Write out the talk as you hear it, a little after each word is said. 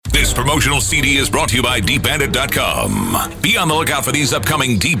This promotional CD is brought to you by DBandit.com. Be on the lookout for these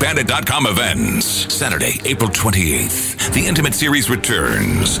upcoming DBandit.com events. Saturday, April 28th, the Intimate Series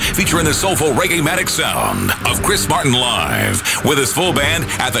returns, featuring the soulful reggae-matic sound of Chris Martin live with his full band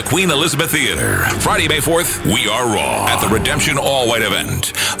at the Queen Elizabeth Theater. Friday, May 4th, We Are Raw at the Redemption All-White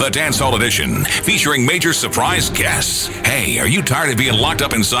event, the Dance Hall Edition, featuring major surprise guests. Hey, are you tired of being locked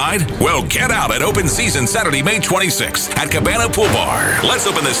up inside? Well, get out at Open Season Saturday, May 26th at Cabana Pool Bar. Let's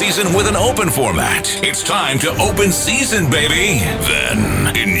open the season with an open format. It's time to open season, baby. Then,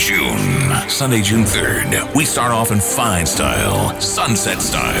 in June, Sunday, June 3rd, we start off in fine style, sunset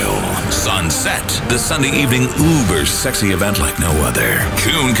style. Sunset, the Sunday evening uber sexy event like no other.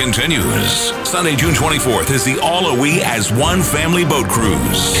 June continues. Sunday, June 24th is the All-A-We as One Family Boat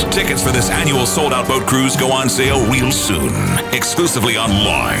Cruise. Tickets for this annual sold-out boat cruise go on sale real soon, exclusively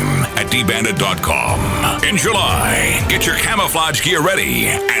online at dbandit.com. In July, get your camouflage gear ready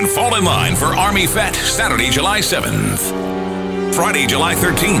and fall in line for Army Fete, Saturday, July 7th. Friday, July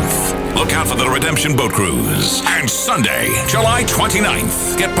 13th, look out for the Redemption Boat Cruise. And Sunday, July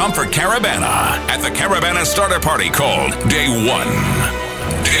 29th, get pumped for Carabana at the Carabana Starter Party called Day 1.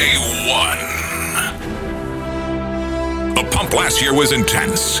 Day 1. The pump last year was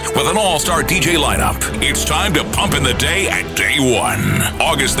intense, with an all-star DJ lineup. It's time to pump in the day at Day 1.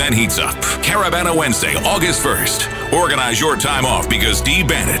 August then heats up. Carabana Wednesday, August 1st. Organize your time off because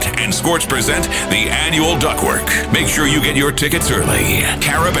D-Bandit and Scorch present the annual Duckwork. Make sure you get your tickets early.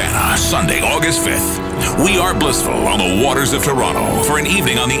 Carabana, Sunday, August 5th. We are blissful on the waters of Toronto for an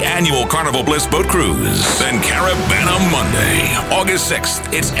evening on the annual Carnival Bliss Boat Cruise. Then Carabana Monday, August 6th.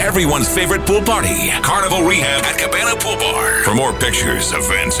 It's everyone's favorite pool party, Carnival Rehab at Cabana Pool Bar. For more pictures,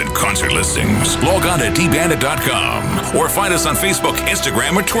 events, and concert listings, log on to dbandit.com or find us on Facebook,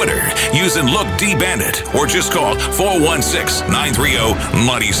 Instagram, or Twitter using Look D-Bandit or just call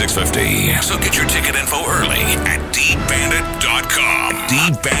 416-930-9650. So get your ticket info early at dbandit.com.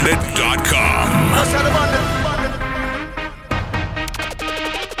 dbandit.com.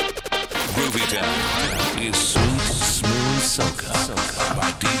 Groovie Town is sweet, smooth soca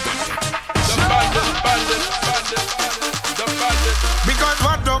by D-Bandit. Because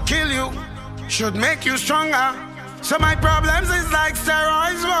what don't kill you should make you stronger. So my problems is like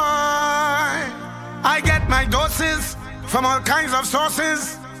steroids, boy. I get my doses from all kinds of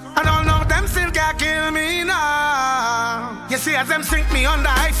sources, and all of them still can't kill me now. You see, as them sink me on the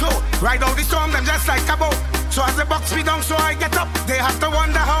high flow, ride out the storm, them just like a boat. So as the box me down, so I get up. They have to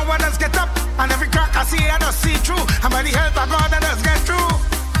wonder how others get up. And every crack I see, I just see through. And by the help of God, I just get through.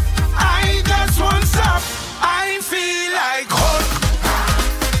 I just won't stop. I feel like Hulk.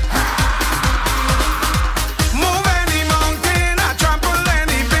 Move any mountain, I trample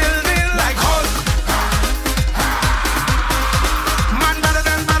any building like Hulk. Man better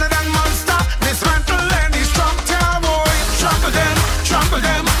than monster. Dismantle any structure, boy. Trample them, trample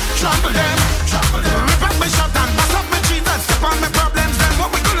them, trample them, trample them. Rip up my shot and bust up my cheese and step on my problems. Then what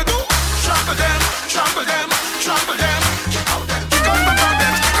we gonna do? Trample them, trample them, trample them. Kick out them, kick out my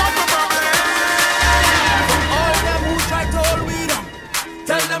problems, kick out my problems. All them who try to hold we down,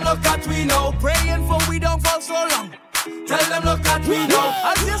 tell them look at we now. Praying for we don't fall so long. Tell them look at we now.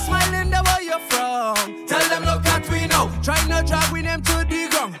 As you smiling there where you're from. Tell them look at we now. Try not drag with them to the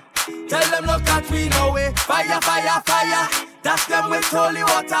ground. Tell them look at we now. Fire, fire, fire. Dash them with holy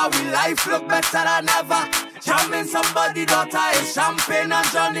water. We life look better than ever. Jamming somebody daughter is champagne and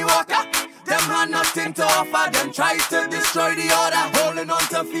Johnny Walker. Them had nothing to offer. Them try to destroy the order. Holding on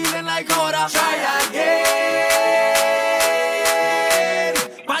to feeling like order. Try again.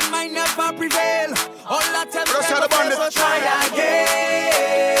 Bad mind never prevail. All that time never fail, so try again.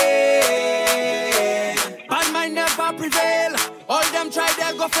 Bad mind never prevail. All them try,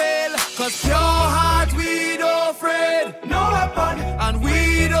 they go fail. Cause pure heart we don't afraid. No weapon. And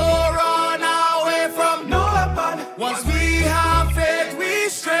we don't run away from no weapon. Once we have faith, we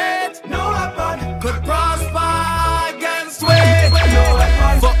straight. No weapon. Could prosper against weight. No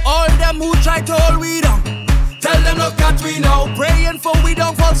weapon. For all them who try to hold we down, tell them look at we now. Praying for we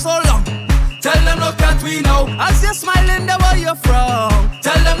don't fall so long. Tell them look at we now. As you're smiling there where you're from.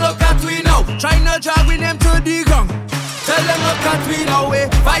 Tell them look at we now. Try not drag with them to the ground. Tell them look at we now.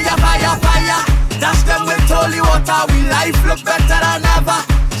 Fire, fire, fire. Dash them with holy water. We life look better than ever.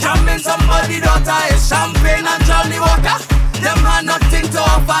 Jamming somebody daughter is champagne and Johnny Walker. Them had nothing to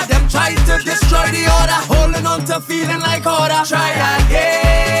offer. Them try to destroy the order. Holding on to feeling like order. Try again.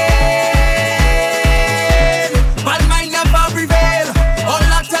 Bad mind never prevail. All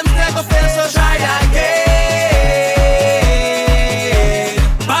attempts never fail, so try again.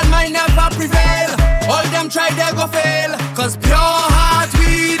 Bad mind never prevail. All them try, they go fail. Cause pure heart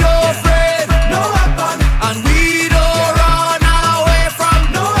we don't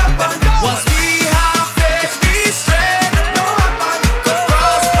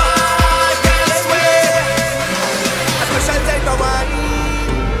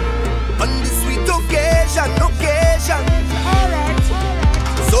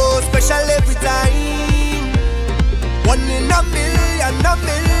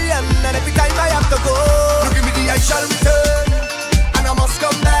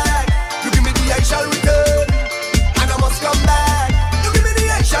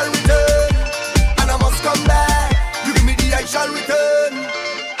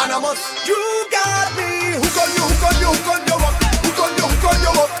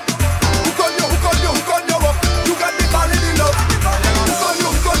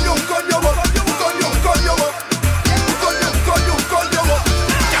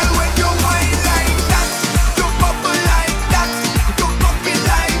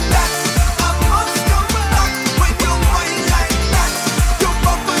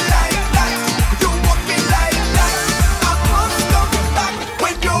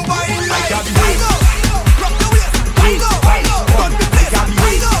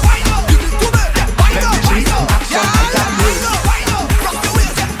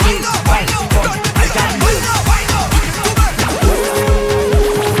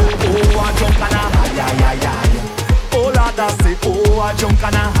junk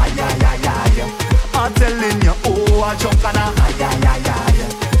and a high, I'm telling you, oh, a junk and a high,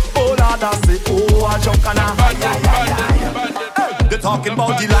 oh, Lord, I say, oh, a junk and a high. They talking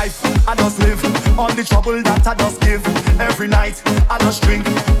about the life I just live, all the trouble that I just give. Every night I just drink.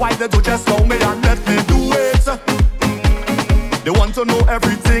 Why they do just slow me and let me do it? They want to know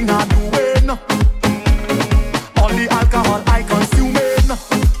everything I'm doing. All the alcohol I consuming.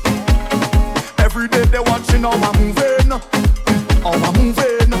 Every day they watching how I'm moving, how I'm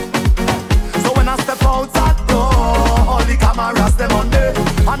moving. So when I step out that door, all the cameras them on there,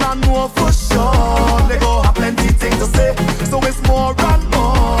 and I know for sure they go have plenty things to say. So it's more and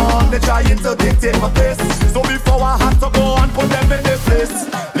more they trying to dictate my pace. So before I had to go and put them in their place,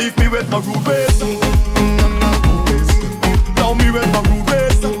 leave me with my rude ways. Now me with my rude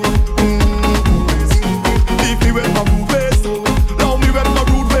ways. Leave me with my rude ways. Now me with my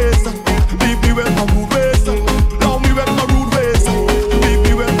rude ways. Leave me with my rude ways. Now me with my rude ways. Leave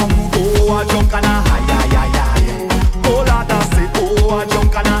me with my rude ways. Oh, I junk and a high. Oh, Lord, I say, oh, I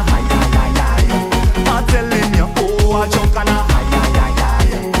junk and a high. I'm telling you, oh, I junk and a high.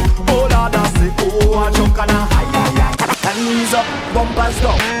 Oh, Lord, I say, oh, I junk and a high. Hands up, bumpers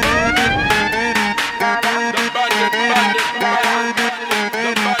down.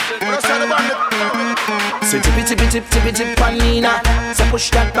 Say tippy tip on Nina. Say push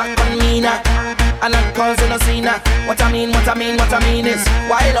that back on Nina. And I'm causing a scene. What I mean is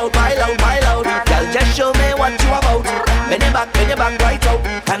wild out. Girl, just show me what you about. Bend your back right out.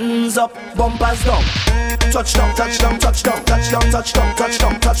 Hands up, bumpers down. Touchdown.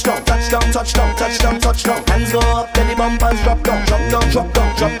 Hands go up, then the bumpers drop down.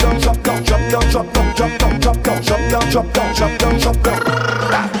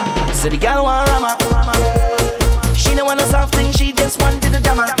 So the girl want rama. She don't want a soft thing, she just wanted a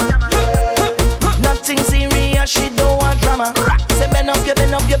drama. Nothing serious, she don't want drama. Say bend up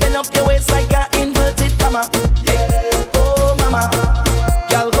your waist like a inverted comma. Oh mama,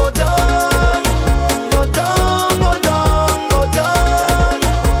 girl go down.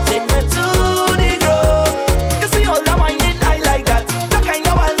 Take me to the ground. You see all the whining, I like that. The kind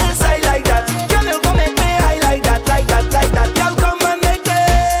of wildness, I like that. Girl, you come make me high like that. Girl, come and make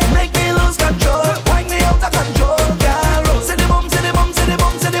me lose control. Wind me out of control, girl. Say the bum,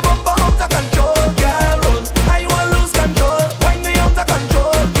 out of control, girl. I want lose control. Wind me out of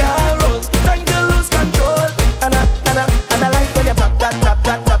control, girl. Time to lose control. And I like when you tap,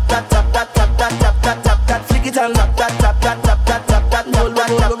 flick it and tap,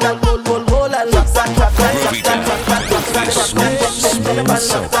 roll and Groovie Town. Smooth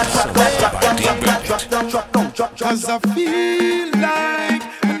soca by D-Band. Cause I feel like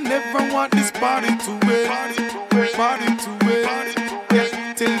I never want this party to end. Yeah,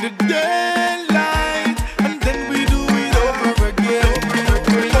 till the daylight, and then we do it over again.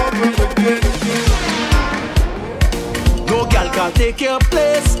 no girl can take your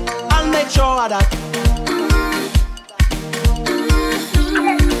place. I'll make sure of that.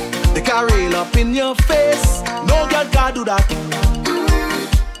 They can rail up in your face. No girl can do that.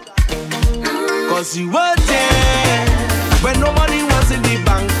 Cause you were there when no money was in the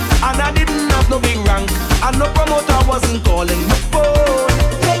bank, and I didn't have no big rank, and no promoter wasn't calling my phone.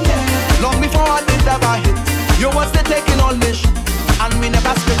 Long before I did have a hit, you was there taking all this, and we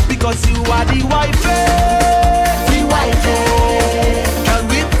never split because you are the wifey. Girl,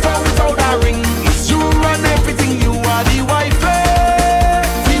 without a ring, it's you run everything. You are the wifey.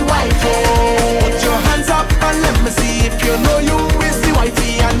 Put your hands up and let me see if you know you is the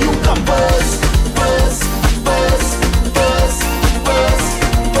wifey, and you come first.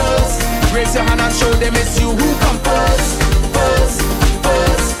 Raise your hand and show them it's you who come first.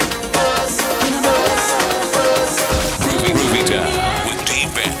 Groovie Town with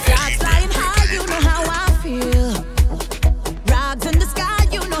D-Band. Flying high, you know how I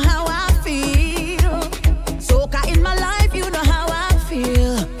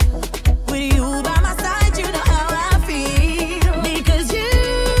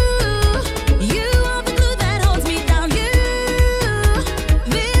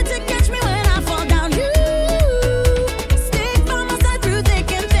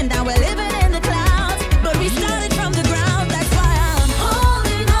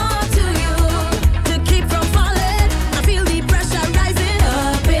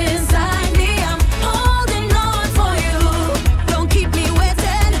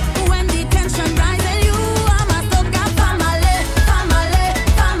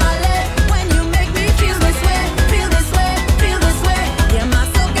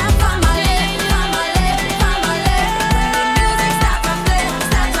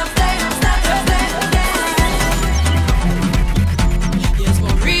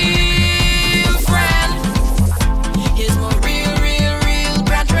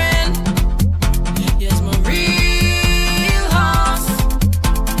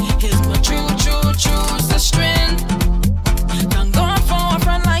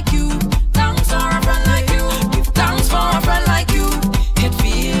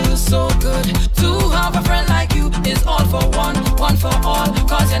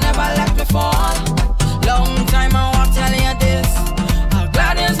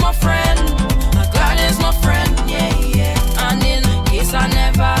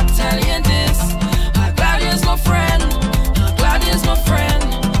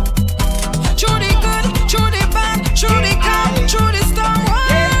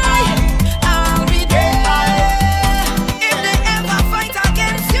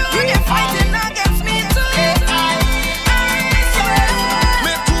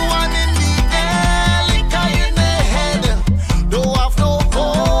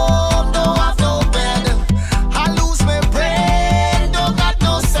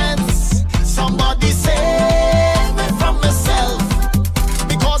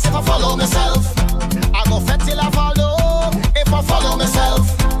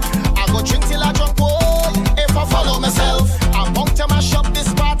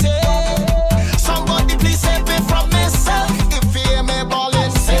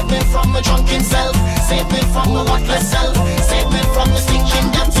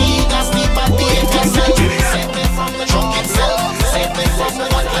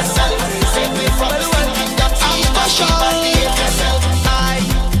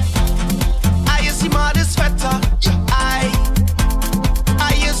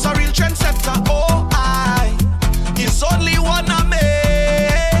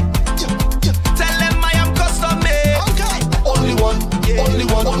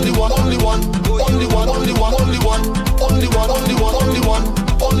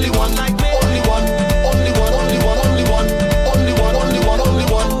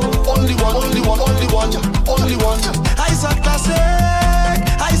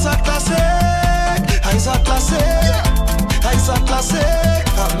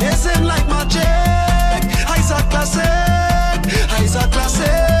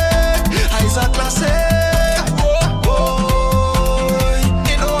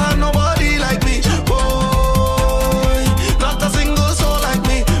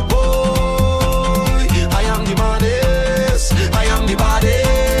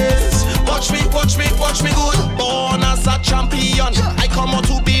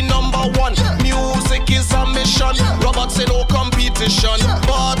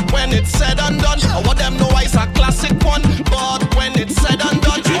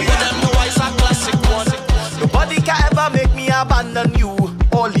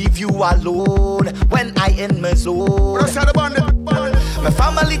alone when I in my zone. My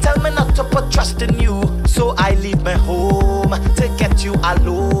family tell me not to put trust in you, so I leave my home to get you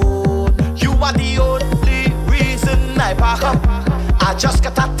alone. You are the only reason I pack up. I just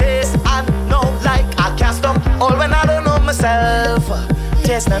got a taste and know like I can't stop. All when I don't know myself,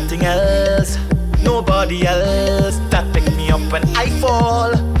 there's nothing else, nobody else that pick me up when I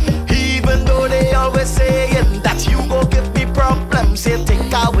fall. Even though they always saying that you go give me problems, you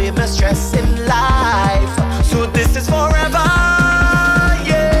take away my stress in life. So this is forever,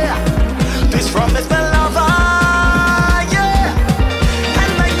 yeah. This promise my lover, yeah.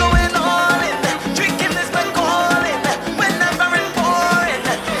 And I'm going all in, drinking this my calling. Whenever it's pouring,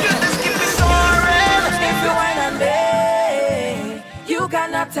 you just keep me soaring. If you whine on me, you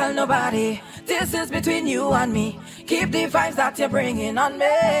cannot tell nobody. This is between you and me. Keep the vibes that you're bringing on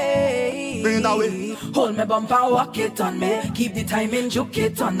me. Bring it that way. Hold me bump and walk it on me. Keep the timing, juke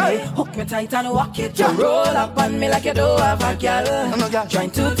it on me. Hook me tight and walk it. You roll up on me like you don't have a girl. Join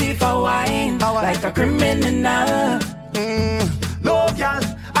two teeth for wine, like a criminal. No girl,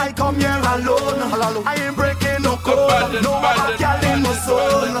 I come here alone. I ain't breaking no code. No other girl in my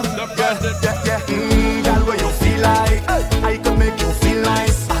soul. Yeah. Girl, where you feel like I could make you feel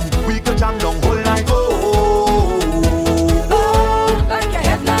nice, and we could jam long whole night. Like your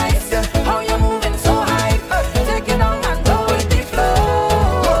headlights, how you moving so high? Take it down and go with the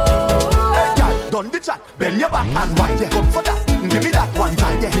flow. Girl, done the chat, bend your back and wine. Yeah, come for that. Give me that one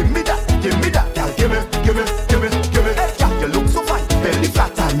time. Yeah, give me that. Girl, give me. Hey, girl, you look so fine, belly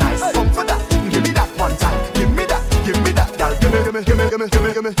flat and nice. Come for that. Give me that one time. Give me that. Girl, give me.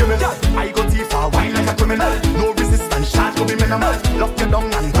 Girl, I go deep for wine like a criminal. No resistance, shot to be minimal. Lock you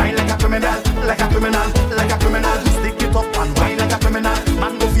down and wine like a criminal. Stick it up and wine like a criminal.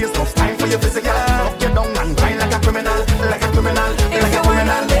 Man, go face enough time for your physical. Lock you down and wine like a criminal. If you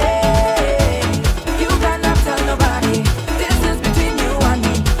wanna lay, you cannot tell nobody. This is between you and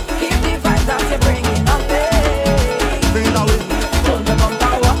me. Keep the vibes that you're bringing on me. Bring it away. Hold the bump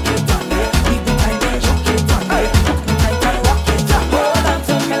and walk it on me. Keep the timing, juke it on me. Hook me tight and walk it on. Hold on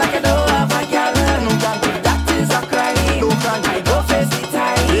to me like you don't have a girl. That is a crime. I go face the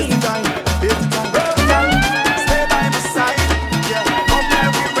time. Stay by my side. Yeah, come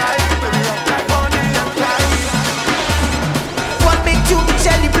every ride. Baby, I'm like Bonnie and Clyde. One big tube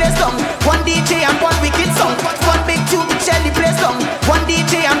Shelly plays song. One DJ and one wicked song. One big tube Shelly plays song. One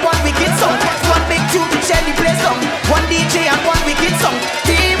DJ and one wicked song. One big tube Shelly plays song. One DJ and one wicked song.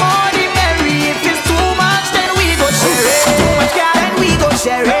 Team Money Merry. If it's too much, then we go share it. Too much, yeah, then we go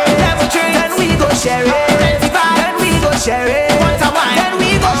share it. Level 3, then we go share it. Then we go share it. Once a wine, then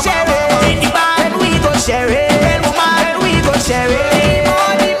we go share it. In the bar, then we go share it. Then woman, then we go share it. Team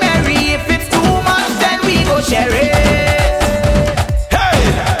Money Merry. If it's too much, then we go share it.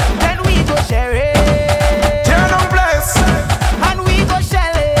 Then we go share it. Turn on bless. And we go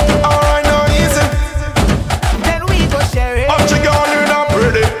share it. Alright, no easy. Then we go share it. Up to GARLIN and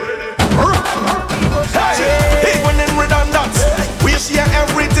PREEDY. Hey, even in redundant, we share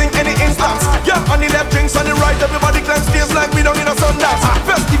everything, any instance. Yeah, on the left drinks, on the right, everybody claps stays like we don't in a Sundance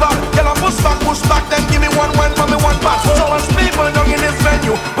festival. Girl, I push back, then give me one wine for me one pass. So much people down in this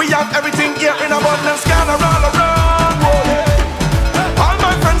venue, we have everything here in abundance. Gather all around, whoa. All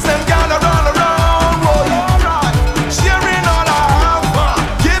my friends them gather all around, whoa. Sharing all I have,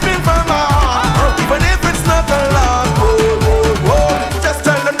 giving from my heart, even if it's not a lot, whoa. Just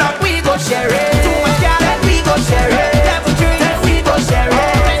tell them that We go share it. Too much gal, then we go share it. Level 3, then we go share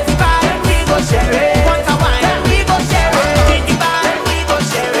it. 25, then we go share it. Once a wine, then we go share it. In the bar, then we go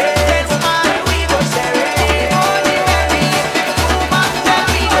share it. Then woman, then we go share it. Only Mary, if it's too much, then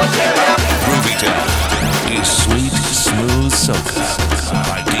we go share it. Groovie Town is sweet, smooth soca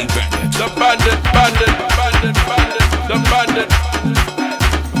by D-Bandit. The bandit.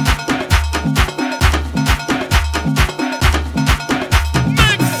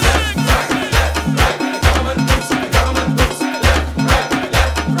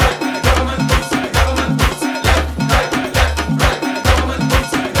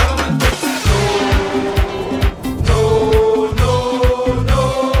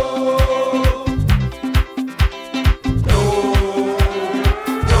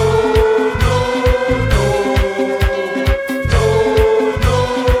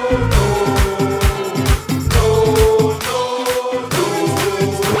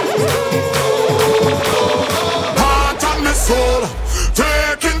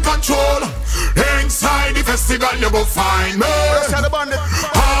 Festival, you go find me.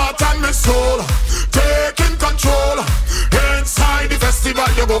 Heart and my soul, taking control. Inside the festival,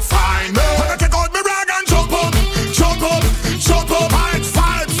 you go find me. When I take out my rag and jump up, jump up, jump up. Fight,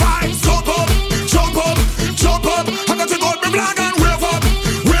 fight, fight,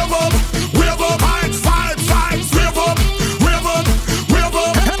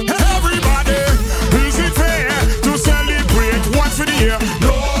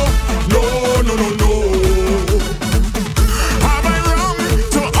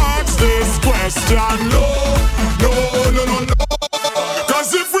 can no.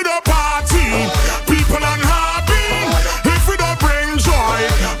 Cause if we don't party, people unhappy. If we don't bring joy,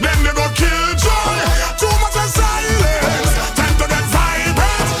 then they go kill joy. Too much of silence, time to get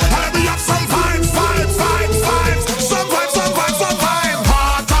vibrant. And let me have some vibes. Some vibes.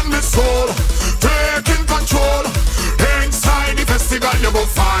 Heart and the soul, taking control. Inside the festival you go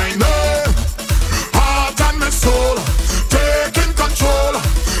find it. Heart and the soul, taking control.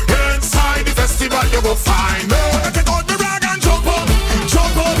 Inside the festival you go find it. Take out the rag and jump up.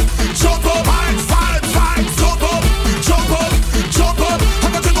 Vibes, jump up.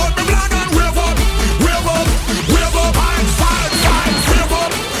 I'm gonna take out the rag and wave up. Vibes, wave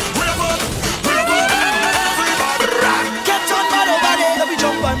up. Everybody rock. Get on bad over there, let me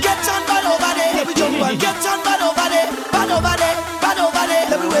jump on. Get on bad over there, let me jump on. Get on bad over there,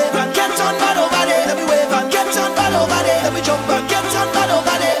 let me wave on. Get on bad over there, let me wave on. Get on bad over there, let me jump on. Get on bad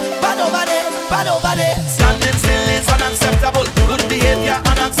over there. Standing still is unacceptable. Good behavior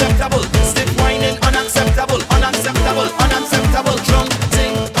unacceptable. Stiff whining unacceptable. Drunk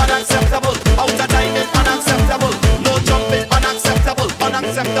thing unacceptable. Out of timing unacceptable. No jumping unacceptable.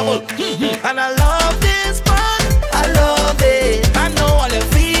 And I love this man, I love it. I know all you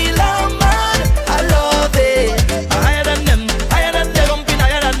feel, I'm mad, I love it. Higher than them, jumping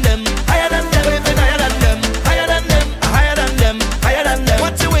higher than them, waving higher than them.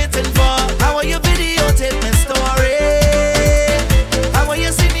 What you waiting for? How are you videotape my story? How will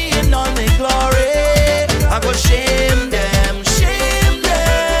you see me in all my glory? I go shame them.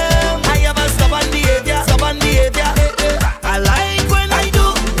 I have a stubborn behavior. I like when I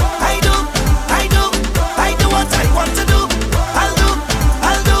do what I want to do.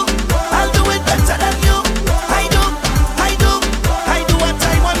 I'll do it better than you. I do what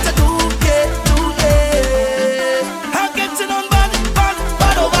I want to do. Yeah. I'm getting on bad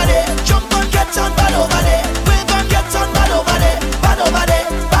over there. Jump on, get on bad over there. Wave on, get on bad over there.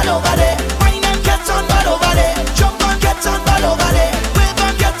 Wine and get on bad over there. Jump on, get on bad over there. Wave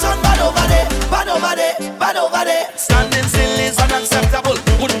on, get on bad over there. Standing still is unacceptable.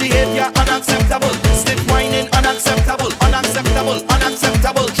 Good behavior unacceptable. Stiff whining unacceptable.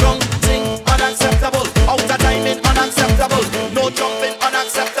 Drunk thing unacceptable. Out of timing unacceptable. No jumping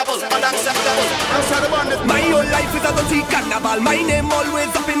unacceptable. My whole life is a dirty carnival. My name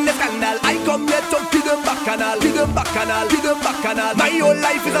always up in the scandal. I come here to give them back canal. My whole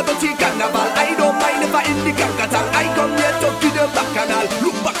life is a dirty carnival. I don't mind if I in the gangatal. I come here to give them back canal.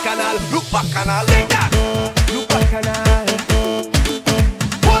 Look back canal. Take that. Look back canal.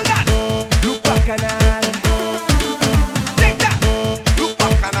 Hold that. Look back canal. Take that. Look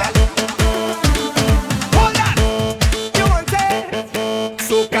back canal. Hold that. You want it?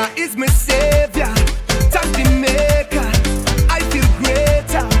 Soka is my savior. Thank the maker. I feel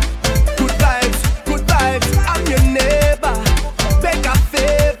greater. Good vibes. I'm your neighbor. Beg a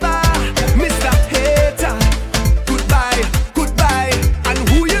favor, Mr. Hater. Goodbye. And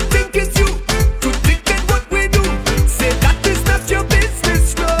who you think is you to dictate what we do? Say that is not your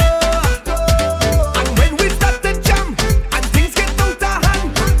business, no. And when we start the jam and things get out of hand,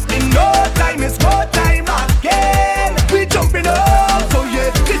 in no time is no time again. We jumping up, oh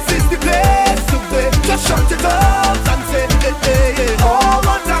yeah, this is the place to play. Just shout it up and say, hey. Oh,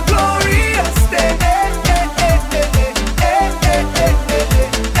 what a glorious day.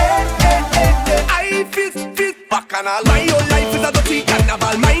 I feel bacchanal. My whole life is a dirty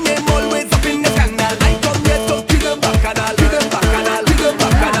carnival. My name always up in the scandal. I come here to give them bacchanal.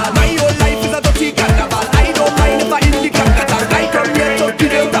 My whole life is a dirty carnival. I don't mind if I in the gangatal. I come here to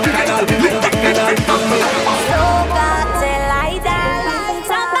give them bacchanal. Soka till I die.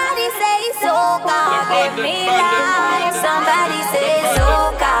 Somebody say soka, give me life. Somebody say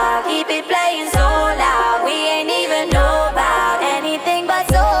soka, keep it playing so loud. We ain't even know about anything but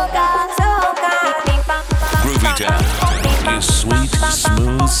soka. Groovie Town is sweet,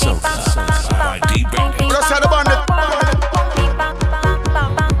 smooth soca by D-Bandit. Let's have the bandit.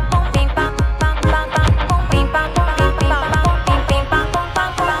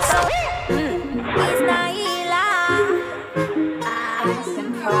 It's NAILAH.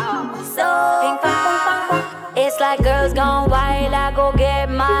 It's like girls gone wild. I go get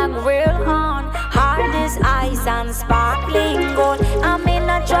my grill on. Hard as ice and sparkling gold. I'm in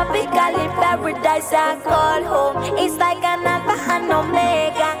a tropical paradise I call home. It's like an alpha and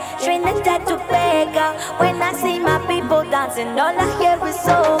omega, Trinidad to Vega. When I see my people dancing, all I hear is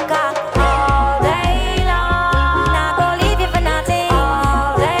soca. All day long, not gonna leave you for nothing.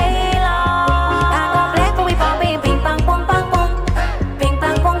 All day long, I go black when we bumping, ping pong pong pong pong, ping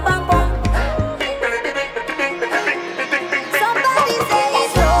pong pong pong pong. Somebody say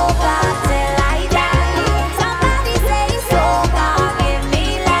soca till I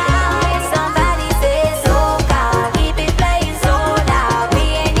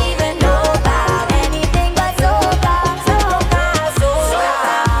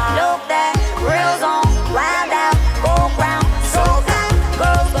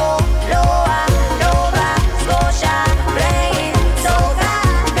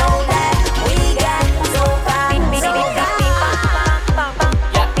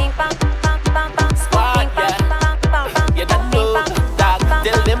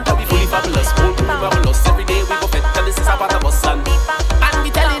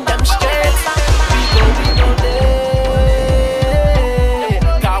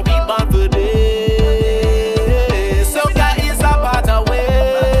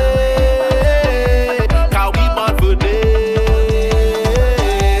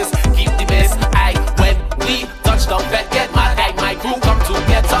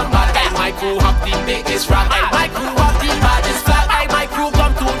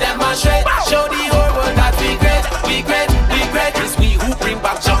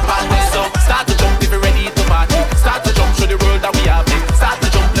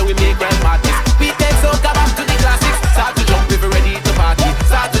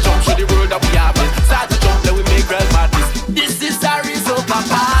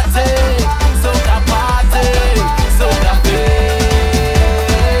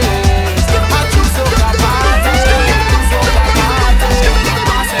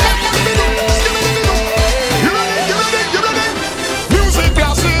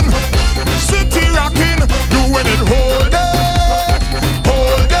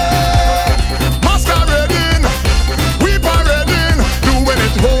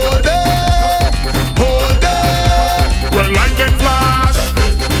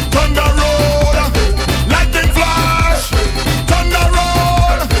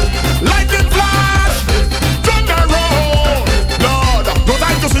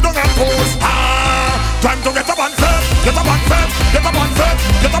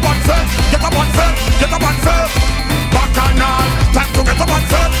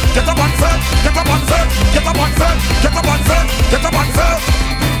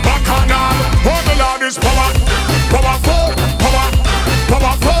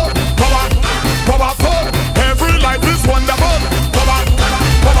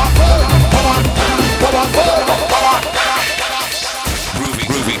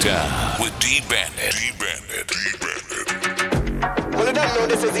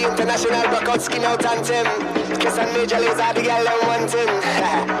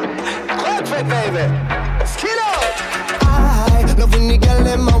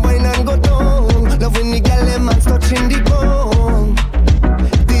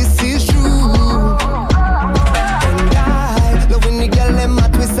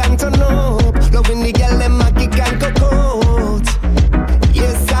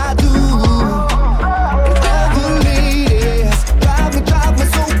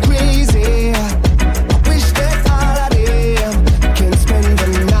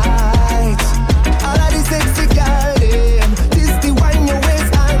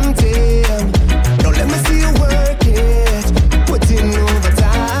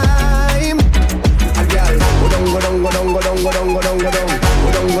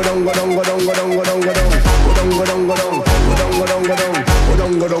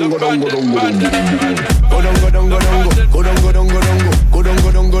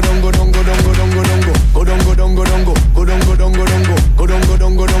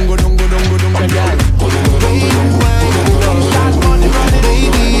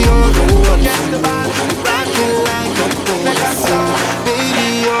you're the one for me. Rocking like a BOIS. Baby,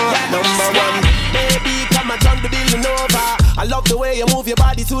 you're number one. Baby, come and turn the building over. I love the way you move your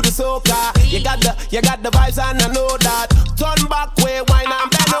body to the soca. You got the vibes and I know that. Turn back way, wine and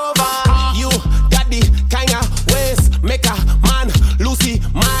bend over. You got the kind of ways make a man lose his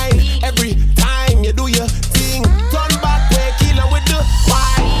mind every time you do your thing. Turn back way, killer with the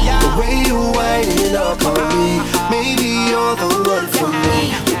fire. The way you wind it up on me, maybe you're the one for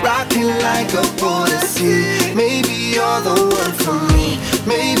me. Rocking like a BOIS. Maybe you're the one for me.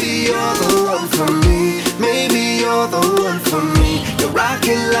 Maybe you're the one for me. Maybe you're the one for me. You're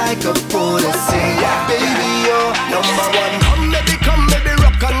rocking like a BOIS. Baby, you're number one. Come baby,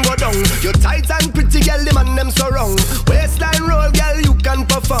 rock and go down. You're tight and pretty, girl, the man them so wrong. Waistline roll, girl, you can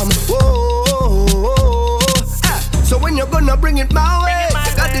perform. Whoa. So when you're gonna bring it my way,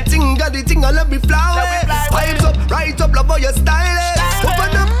 you got the thing, I love me flower. Vibes up, right up, love how you style it.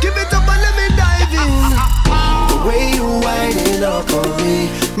 Open up, give it up and let me dive in. The way you wind it up on me,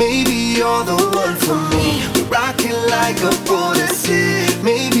 maybe you're the one for me. We're rocking like a BOIS.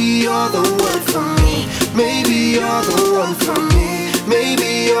 Maybe you're the one for me. Maybe you're the one for me.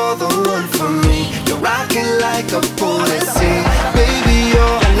 Maybe you're the one for me. You're rocking like a BOIS. Baby,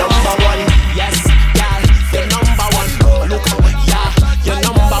 you're number one. Yes, girl, you're number one. Look, yeah, you're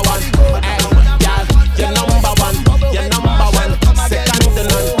number one. Girl, you're number one. You're number one. Second to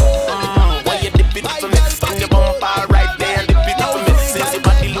none. Why you dip it for me? On your bumper right there and dip it for me. Since your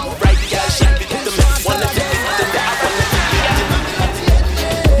body look right, girl, shape it to me. Wanna dip it to me? I wanna dip it.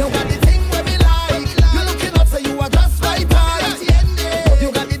 You got the thing where me like. You looking up, say you are just right high. You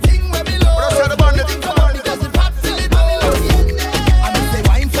got the thing where me love. Because it pop till it blows. I me say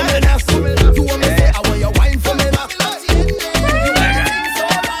wine for me now. You want me say I want your wine for me now. You got the thing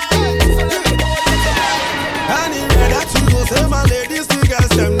so Anywhere that you go, say my ladies, the girls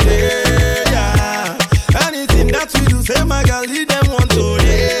them there, yeah. Anything that you do, say my girl, lead them want to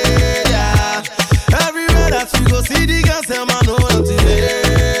there, yeah. Everywhere that you go, see the girls them I know want to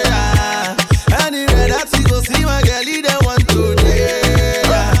there, yeah. Anywhere that you go, see my girl, lead them want to there,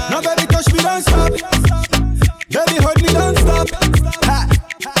 yeah. Now baby touch me, don't stop. Baby hold me, don't stop. Ha.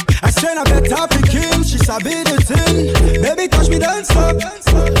 I say I better pick him, she sabi the thing. Baby touch me, don't stop.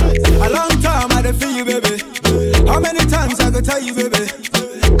 A long time I dey feel you, baby. How many times I go tell you, baby?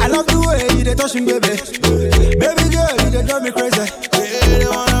 I love the way you dey touch me, baby. Baby girl, you dey drive me crazy. They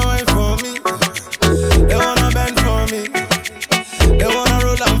wanna wine for me. They wanna bend for me. They wanna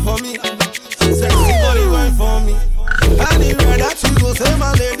roll down for me. Sexy body wine for me. Anywhere that you go, say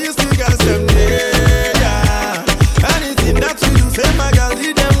my ladies, the girls them there, yeah. Anything that you do, say my girl,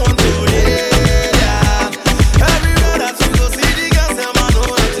 lead them want to there, yeah. Everywhere that you go, see the girls them I know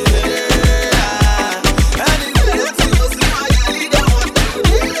want to there, yeah. Anywhere that you go, see my girl, lead them want to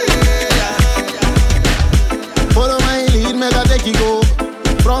there, yeah. follow my lead, make I take you go.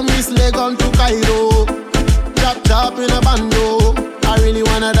 From East Legon to Cairo. Chop in a bando. I really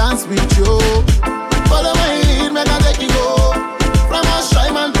wanna dance with you. Follow my lead, make I take you go. From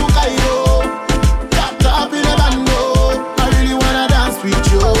Ashaiman to Cairo. Chop in a bando. I really wanna dance with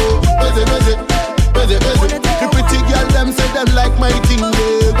you. Busy. The pretty girl them say them like my thing.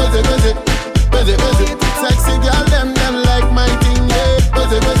 Busy. Say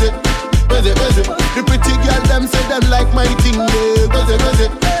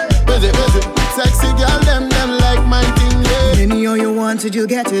wanted, you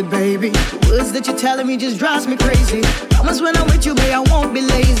get it, baby. Words that you're telling me just drives me crazy. Promise when I'm with you, babe, I won't be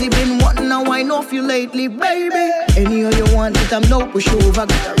lazy. Been wanting to wine off you lately, baby. Any of you want it, I'm no pushover.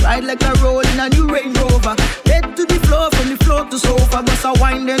 Gotta ride like a roll in a new Range Rover. Head to the floor, from the floor to sofa. Bust a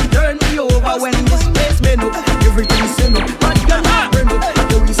wine, then turn me over. When this place bend up, everything's in up. But you're not bend up, I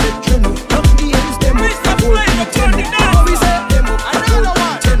know we said trend up. Up the ends, them up, I hold the ten up. I know we said them up, I hold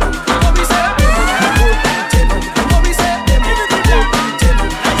the ten up. I know we said them up, I hold the ten up. I know we said them up, I hold the ten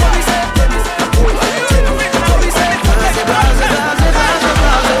up. I know we said them up, I hold the ten up. I know we said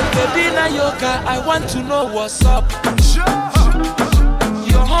baby Nayoka, I want to know what's up.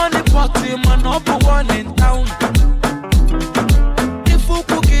 Your honey pot, my number one in town. If you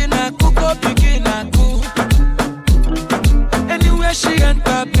cooking, I cook up, begin I cook. Anywhere she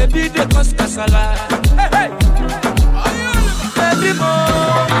enter, baby, they cause casala. Hey, hey. Baby mo,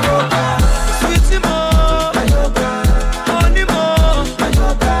 sweetie mo, honey mo,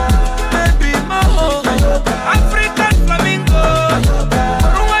 baby mo, African flamingo,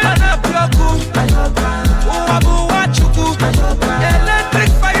 Rwanda na pyoku, Uwabu wachuku,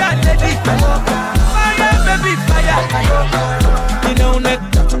 electric fire lady, fire baby fire, you know neck,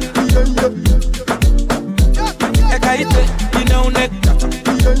 ekaite, you know neck,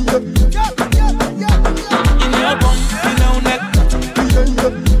 in your bum, you know neck,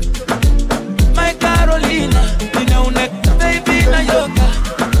 my Carolina, you know neck, baby Nayoka,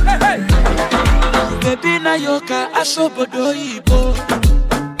 hey hey, baby Nayoka, asobodo ibo,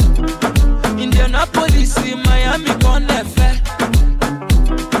 Indianapolis, Miami, Conefe,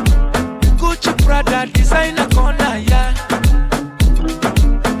 Gucci, Prada, designer corner, yeah.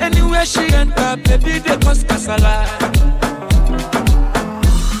 Anywhere she enter, baby, they cause casala.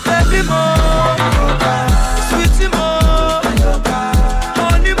 Baby mo, sweetie mo,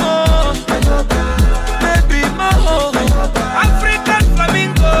 honey mo, baby mo, African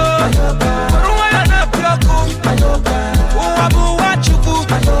flamingo, Rwanda na pyoku, Uwabu wachuku,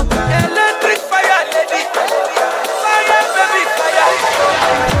 electric fire lady, fire baby fire.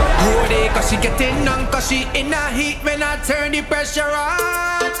 Roadie, cause she getting on, cause she in a heat when I turn the pressure on.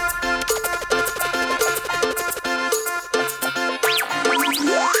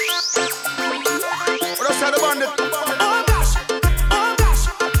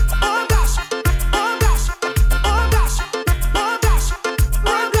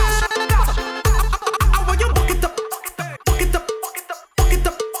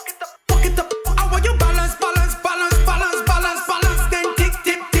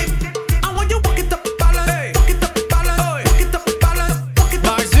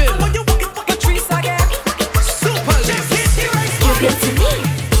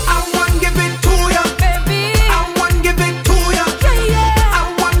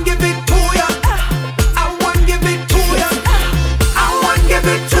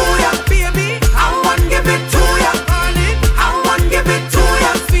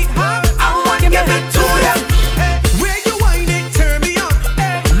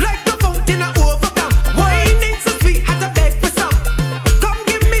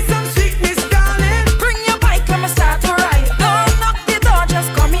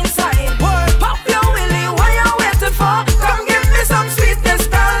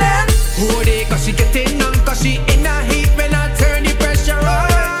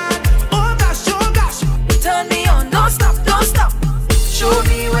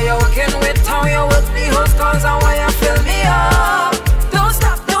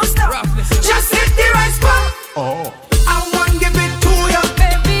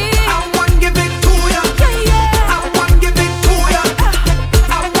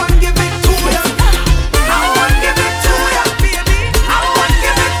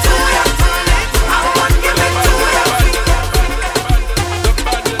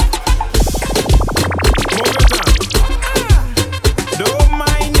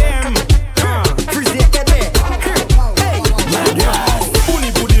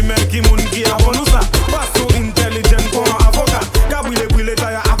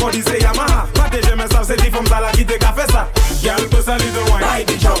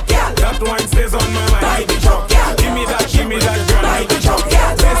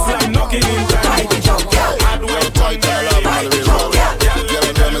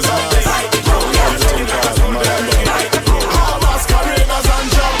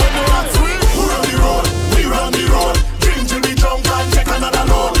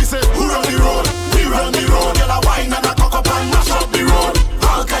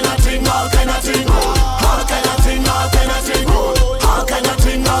 All kind of thing, all kind of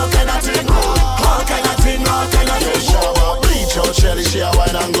thing.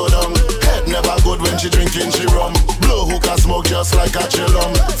 just like a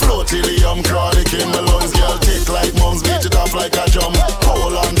chillum. Floatilium, chronic in my lungs. Girl, take like mums, beat it off like a drum.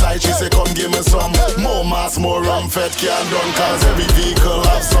 Hold on tight, she say come give me some. More mass, more rum, fed can't done. Cause every vehicle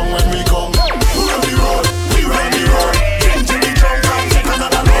have some when we come. Who run the road? We run the road. Into the drum, come take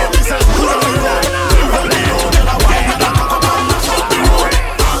another load. We say who run the road? We run the road. And I wine and I cock up and mash up the road.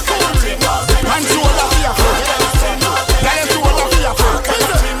 Man, show the fear for it. Girl, show the fear for it.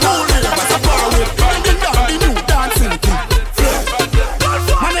 Cool me, that's a power with. Bring down the new dancing king.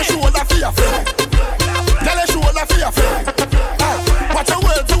 Man, show the fear for it. Girl, show the fear for it. Watch your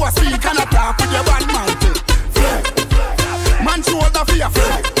words to a speak and a talk with your bad man. Man, show the fear for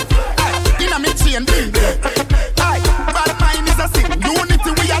it. In a mix and big. Bad mind is a sin.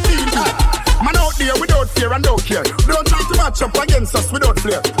 Unity we are dealing. Man out there without fear and don't care. Don't try to match up against us without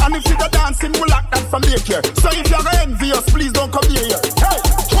flair. And if you go dancing, we'll lock that from daycare. So if you're envious, please don't come near here. Hey,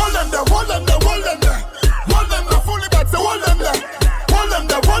 hold them there, hold them there, hold them there. Hold them there, fully back, so hold them there. Hold them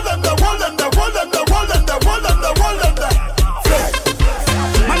there, hold them there, hold them there, hold them there, hold them there, hold them there, hold them there.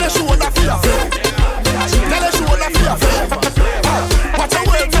 Man, they show the fear. Tell they show the fear. Watch your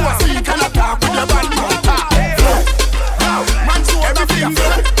way to a speak and a talk with your bad man. Man, show the fear.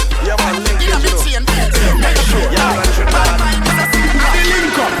 Yeah, man, link it,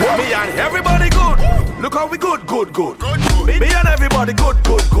 me and everybody good. Look how we good. Me and everybody good.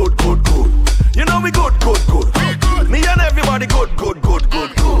 You know we good. Me and everybody good.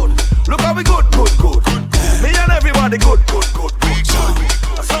 Look how we good. Me and everybody good.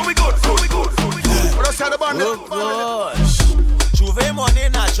 So we good. What else had a band? Juve money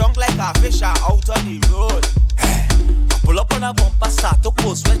in a junk like a fish out on the road. Pull up on a bumper, start to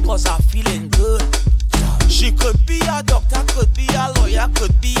post sweat cause I'm feeling good. She could be a doctor, could be a lawyer,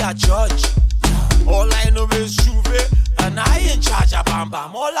 could be a judge. All I know is Juve, and I ain't charge of bam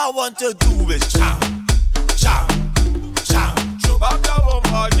bam. All I want to do is chow. Chop up the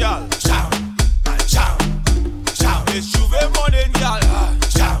bumper, girl. Chow. It's Juve money, girl.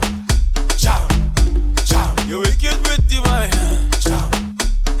 Chow. You wicked with the mind.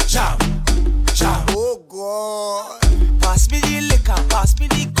 Chow. Oh God. Pass me the liquor, pass me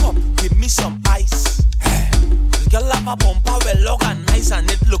the cup, give me some ice. The girl have a bumper well organized and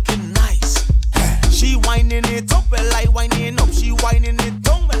it looking nice. She whining it up, well I whining up. She whining it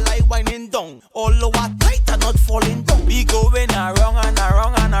down, well I whining down. All over tight and not falling down. We going around and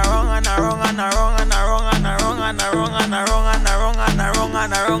around and around and around and around and around and around and around and around and around and around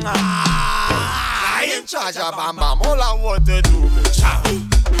and around. I ain't charge of bam bam. All I want to do is chow.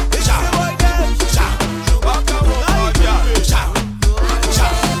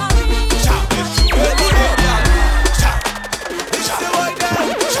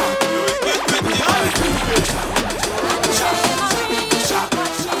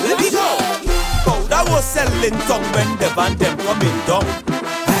 Selling tongue when the van them coming down.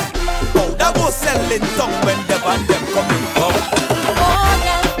 Oh, that was selling tongue when the van them coming down.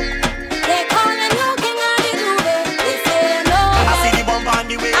 They calling you king of the groove. They say no. I see the bomb on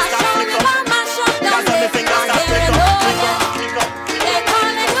the way. I show me how my shop down. That's on the finger start click up. They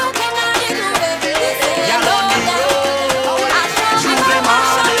calling you king of the groove. They say no. I show me how my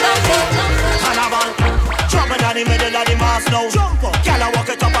shop down. Carnival, jumping on the middle of the mass now. Jump up, girl I walk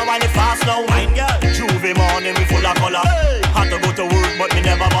it up and wind it fast now. Wine girl. Juve morning we full of color. Had to go to work but me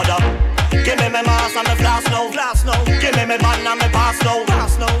never bother. Give me my mask and my flask now. Give me my man and my pass now.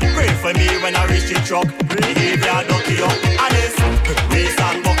 Pray for me when I reach the truck. Behavior dirty up. And it's waist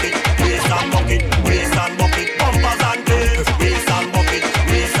and bucket, waist and bucket, waist and bucket. Bumpers and tails. Waist and bucket,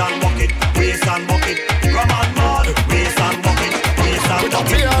 waist and bucket, waist and bucket. Rum and mud. Waist and bucket, waist and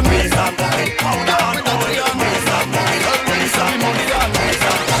bucket, waist and bucket. Powder and oil. Waist and bucket, waist and bucket, waist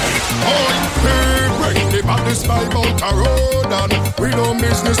and bucket. This vibe out a road and we no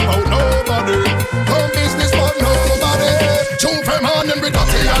business about nobody. No business about nobody. Juve man and we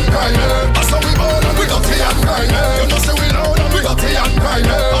dirty and grimy. That's how we born and we dirty and grimy. You know say we loud and we dirty and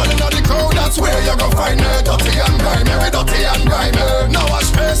grimy. All in the crowd that's where you go find me. Dirty and grimy, we dirty and grimy. Now wash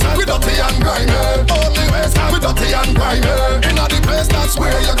face and we dirty and grimy. Only ways and we dirty and grimy. In the place that's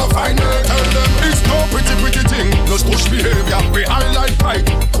where you go find me. Tell them it's no pretty thing. No push behavior. We highlight right.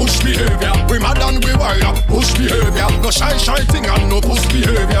 Push behavior. We mad and we wild. Push behavior, no shy thing and no push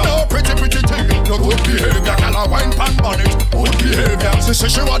behavior. No pretty thing, no good behavior. Can I wine pan bonnet, good behavior. She say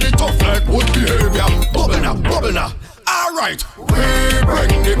she want it tough like good behavior. Bubble now. Alright, we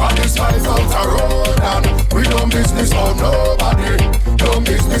bring the body size out the road and we don't business for nobody. Don't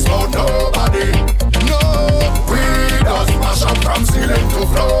business for nobody. No, we just mash up from ceiling to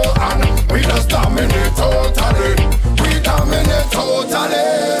floor and we just dominate totally.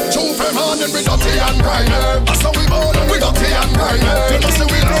 Juve man and we dirty and grimy. That's how we born and we dirty and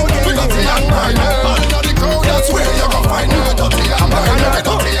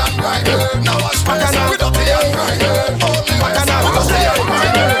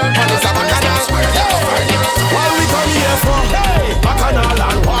And it's a bacchanal. What we come here for? Bacchanal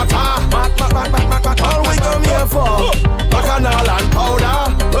and water. All we come here for? Bacchanal and powder.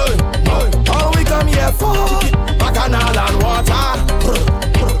 All we come here for? Bacchanal and water.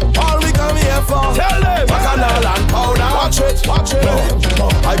 All we come here for? Bacchanal and powder. Watch it, watch it.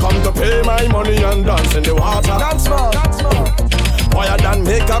 I come to pay my money and dance in the water. Dance more, dance more. Why I done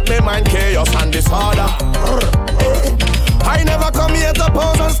make up my mind chaos and disorder. I never come here to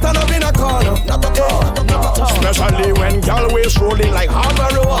pose and stand up in a corner. Not at all. Especially when girl waist rolling like hot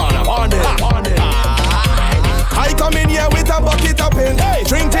marijuana. I come in here with a bucket of paint.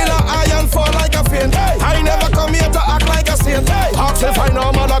 Drink till I iron fall like a fiend. I never come here to act like a saint. Ask if I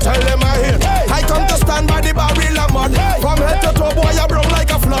know man, I tell them I hate. I come to stand by the barrel of mud. From head to toe, boy, I broke like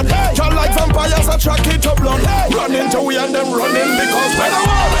a flood. You're like vampires attracted to blood. Run into we and them running because we're the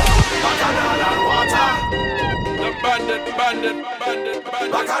one. Bacchanal and water. Bandit.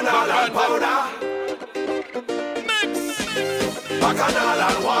 Bacchanal and powder. Mix. Bacchanal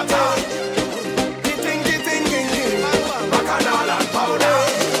and water. Bacchanal and powder.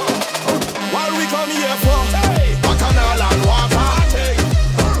 What we come here for? Bacchanal and water.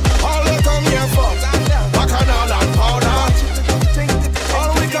 All we come here for? Bacchanal and powder.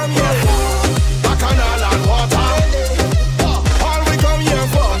 All we come here for? Bacchanal and water. All we come here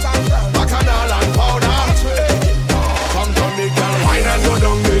for? Bacchanal and powder. Come to me, girl, wine and go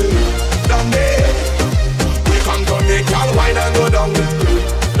down there, down there. We come to me, girl, wine and go down there,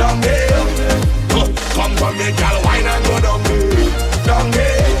 down there. Come to me, girl, wine and go down there, down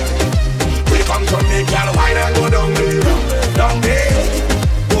there. We come to me, girl, wine and go down there, down there.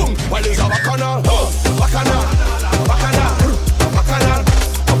 Boom, well it's a bacchanal, bacchanal, bacchanal, bacchanal,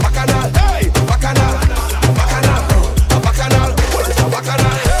 bacchanal, hey, bacchanal, bacchanal, bacchanal,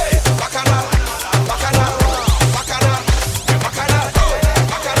 bacchanal, hey, bacchanal, bacchanal, bacchanal,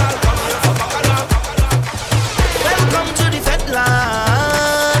 bacchanal, bacchanal. Welcome to the fat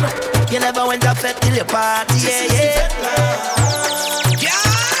land. You never went to fat till you party, yeah.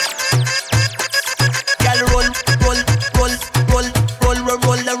 Girl, roll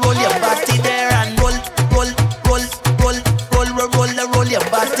your body there and roll your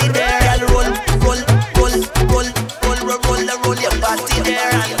body there. Girl, roll your body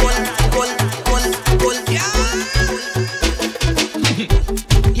there and roll.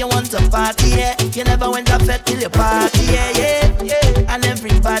 You want to party, yeah? You never went to fat till you party, yeah. And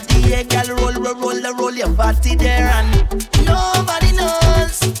everybody, yeah, girl, roll your body there and nobody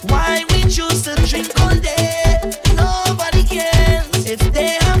knows why we choose to drink all day. Nobody cares if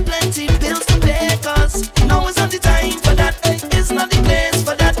they have plenty bills to pay, cause now is not the time for that. It's not the place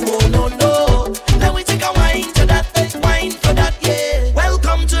for that. Oh no. Let me take a wine to that, wine for that, yeah.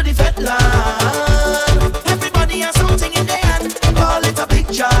 Welcome to the fat land. Everybody has something in their hand. Call it a big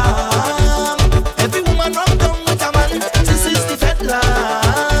jam. Every woman run down with a man. This is the fat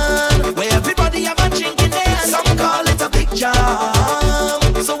land, where everybody have a drink in their hand. Some call it a big jam.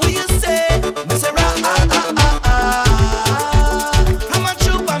 So what you say? Me say I'm a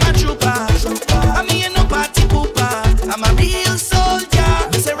trooper. I'm here no party pooper. I'm a real soldier.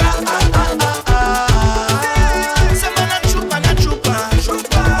 Me say Say man a trooper.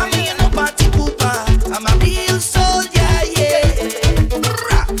 I'm here no party pooper. I'm a real soldier,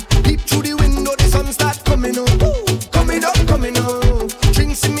 yeah. Peep through the window, the sun start coming up. Coming up.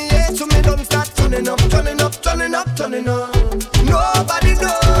 Drinks in me head, so me don't start turning up. Nobody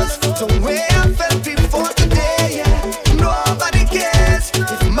knows the way I felt before today, yeah. Nobody cares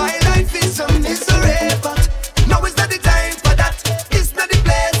if my life is a misery, but now is not the time for that. It's not the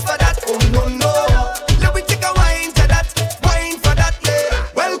place for that. Oh no. Let me take a wine to that, wine for that, yeah.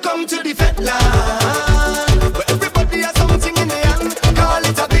 Welcome to the fat land, where everybody has something in their hand. Call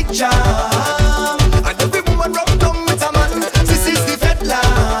it a big jam, and every woman rub down with a man. This is the fat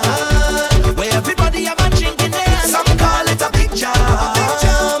land, Where everybody have a drink in their hand. some call it a big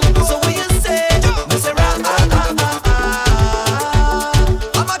jam. So what you say? Me say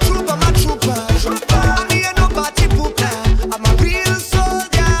I'm a trooper. I'm here no party pooper. I'm a real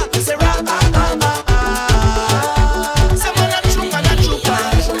soldier. Say Say man a trooper.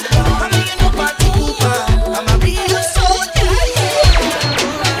 I'm here no party pooper. I'm a real soldier, yeah.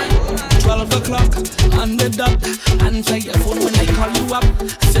 12 o'clock on the dot. Answer your phone when I call you up.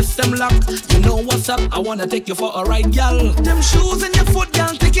 System lock, you know what's up. I wanna take you for a ride, gal. Them shoes in your foot,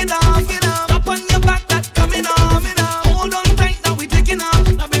 gal, take it off. Up on your back, that coming off. Hold on tight, now we taking off.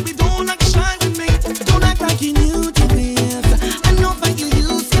 Now baby, don't act shy with me. Don't act like you new to this. I know that you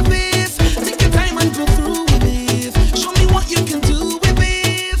used to this. Take your time and go through with this. Show me what you can do with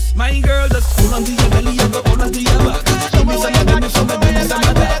this. My girl, just hold on to your belly, you go hold on to your back. Give me some,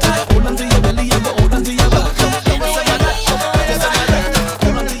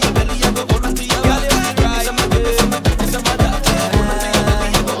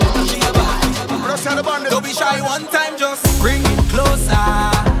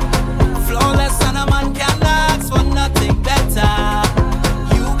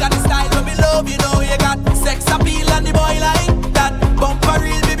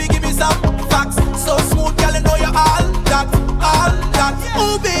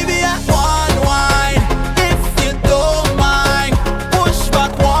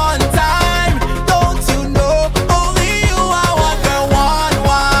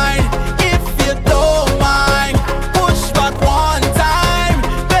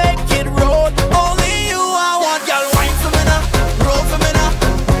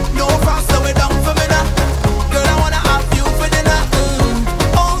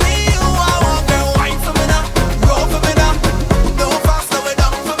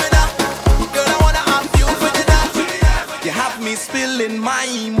 my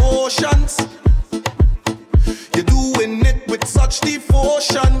emotions. You're doing it with such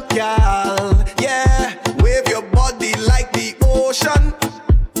devotion, girl. Yeah, wave your body like the ocean.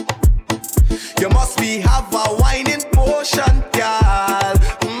 You must be have a whining potion, girl.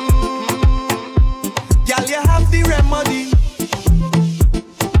 Girl, you have the remedy.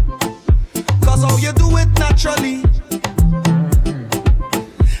 Cause how you do it naturally.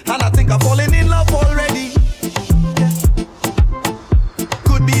 And I think I'm falling in love already.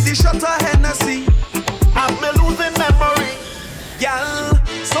 Could be the shot of Hennessy. Have me losing memory. Girl,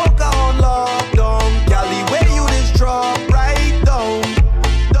 SOKAH on lockdown. Girl, the way you just drop right down.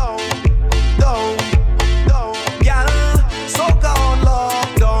 Down. Girl, SOKAH on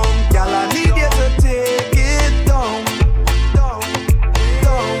lockdown. Girl, I need you to take it down.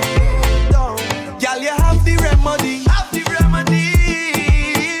 Girl, you have the remedy.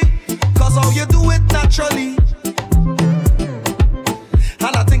 Cause how you do it naturally.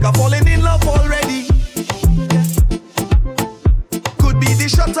 And I think I'm falling in love already. Could be the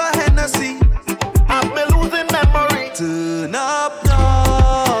shot of Hennessy. I've been losing memory. Turn up now.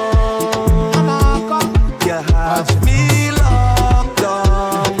 You have me locked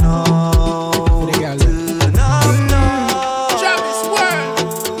down now. Turn up now. Travis World.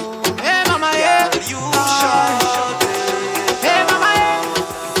 Hey mama, yeah. You shot. Hey mama,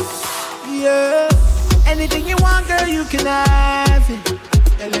 yeah. Anything you want, girl, you can have it.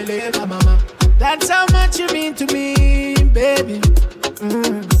 Hey mama. That's how much you mean to me, baby.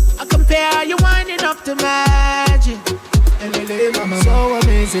 I compare you winding up to magic. So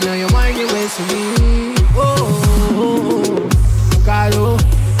amazing how you wind your waist to me. Oh, Carlo,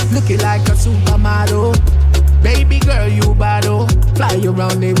 looking like a supermodel. Baby girl, you battle. Fly you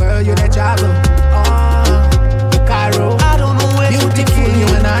around the world, you the travel. Oh, Carlo, I don't know where beautiful you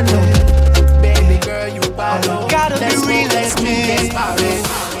and I know. Baby girl, you battle. Gotta be real, let's make.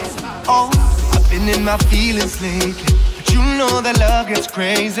 Oh, I've been in my feelings lately. You know that love gets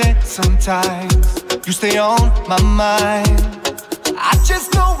crazy sometimes. You stay on my mind. I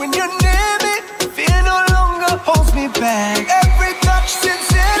just know when you're near me, fear no longer holds me back. Every touch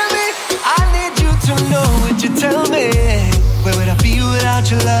sincere to me. I need you to know what you tell me. Where would I be without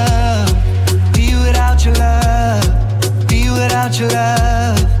your love? Be without your love. Be without your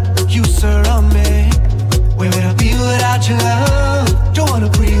love. You surround me. Where would I be without your love? Don't wanna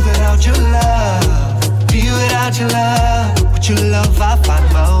breathe without your love. Be without your love. With your love I find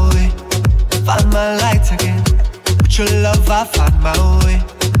my way. Find my light again. With your love I find my way.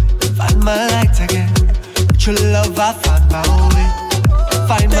 Find my light again. With your love I find my way.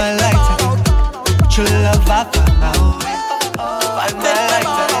 Find my light again. With your love I find my way. Find my light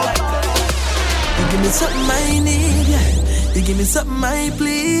again. You give me something I need, yeah. You give me something I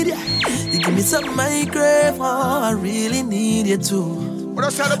bleed, yeah. You give me something I crave, oh, I really need you too.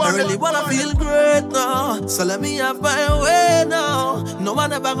 I really wanna feel great now, so let me have my way now. No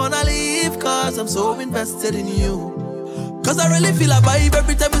one ever gonna leave, cause I'm so invested in you. Cause I really feel a vibe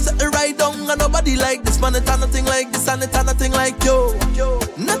every time you set it right down. And nobody like this, man, it's nothing like this, and it's nothing like you.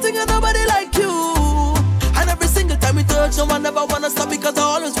 Nothing and nobody like you. And every single time we touch, no one ever wanna stop, because I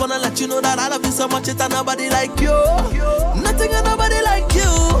always wanna let you know that I love you so much, it's nobody like you. Nothing and nobody like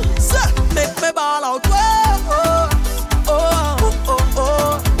you. So, make me ball out, whoa.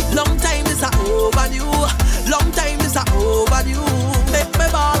 Long time is overdue. Long time is overdue. Make me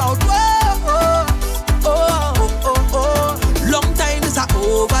ball out. Long time is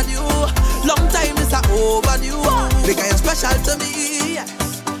overdue. Long time is overdue. Because you're special to me.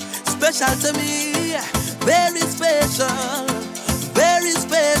 Special to me. Very special. Very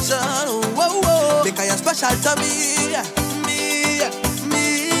special. Whoa, whoa. Because you're special to me. Me.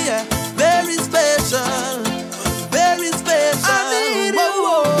 Very special. Very special. I need it.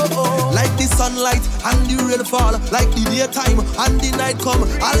 Like the sunlight and the rain fall, like the daytime and the night come.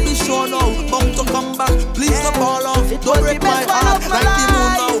 I'll be sure now, bound to come back. Please don't fall off, don't break my heart. Like the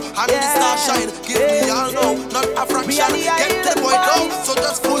moon now and the star shine. Give me all now, not a fraction. Get the boy down, so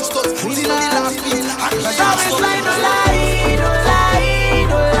just full stuff till the last beat. And the last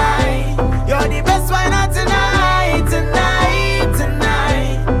Don't lie. You're the best one out tonight.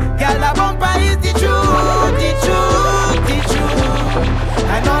 Girl, the bumper is the truth.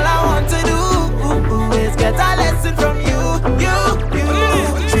 And all I want to do is get a lesson from you.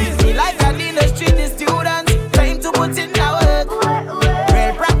 Treat me like a street the students. Trying to put in the work.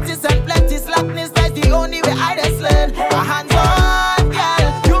 Real practice and plenty slackness. That's the only way I just learn. A hands on,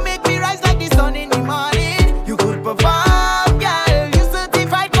 girl.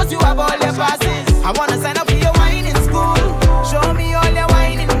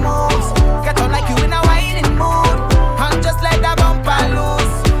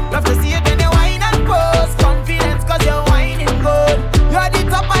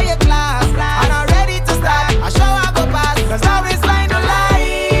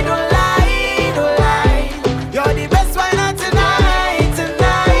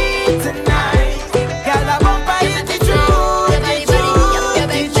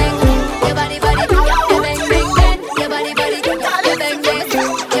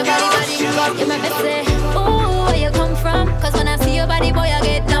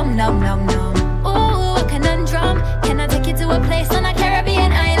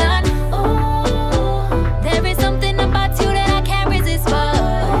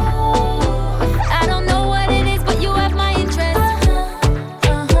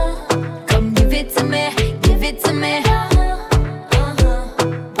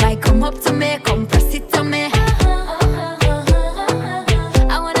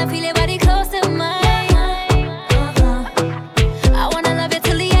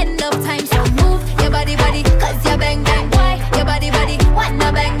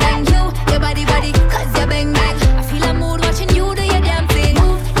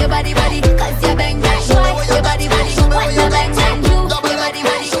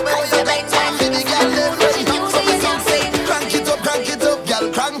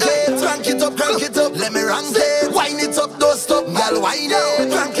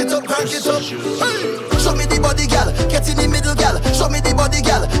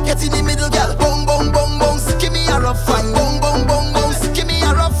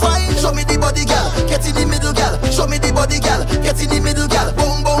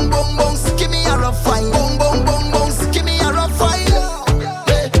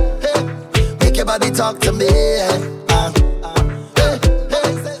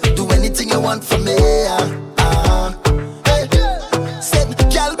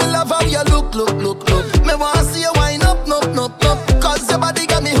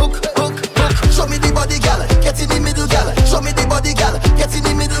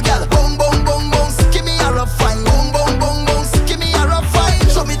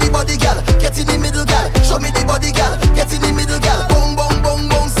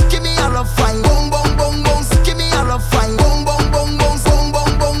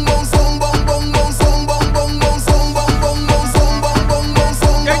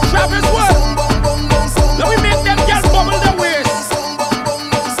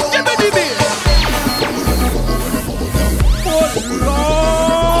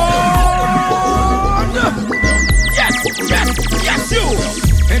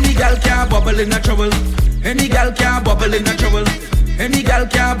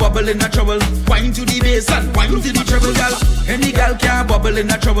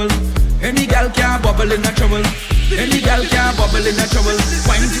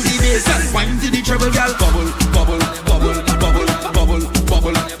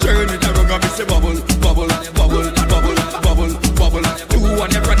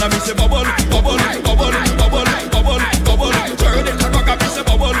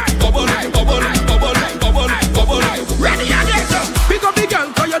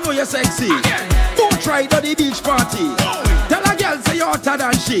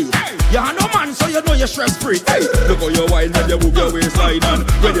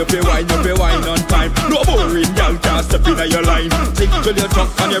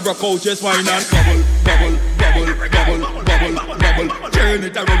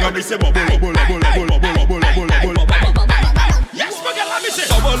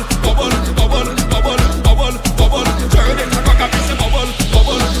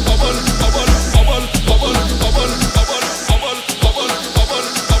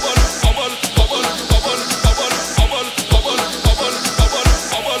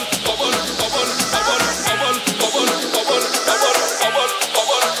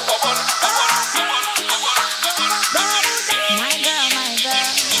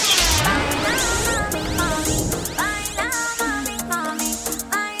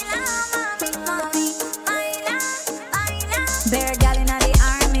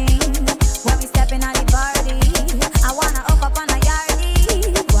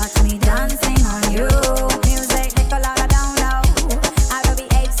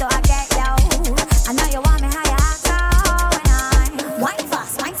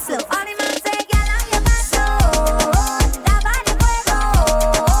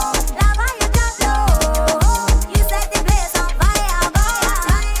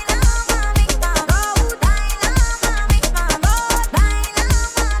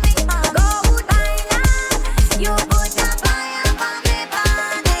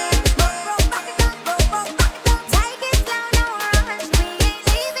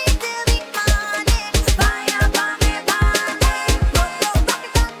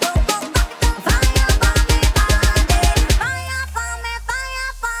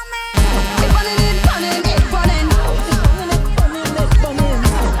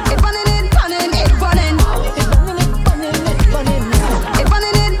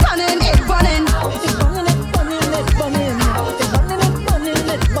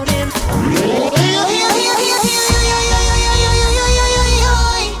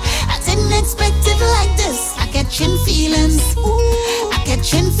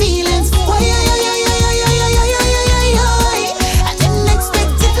 feelings. Why, I didn't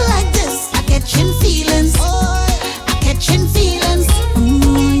expect it like this. I'm catching feelings. I'm catching feelings.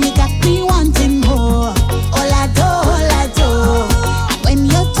 You got me wanting more. All I do. And when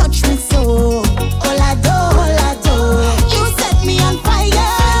you touch me so, all I do. You set me on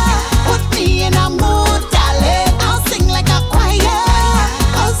fire. Put me in a mood, darling. I'll sing like a choir.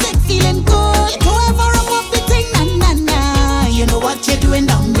 I'll sing feeling good. You don't ever up the thing, na. You know what you're doing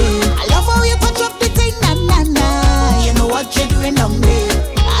down there. I love how you touch up the thing, na. You know what you're doing down there.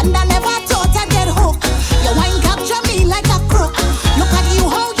 And I never thought I'd get hooked. Your wine capture me like a crook. Look at you,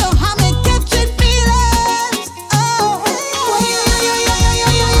 how you have me catching feelings. Oh,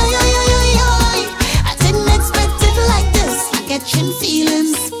 I didn't expect it like this. I'm catching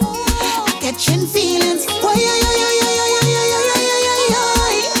feelings. I'm catching feelings. I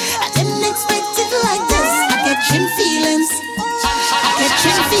didn't expect it like this. I'm catching feelings. I'm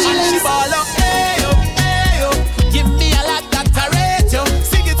catching feelings. Give me a lot that I rate you.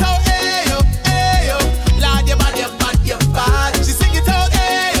 Sing it out, ayo. Lord, you bad. She sing it out,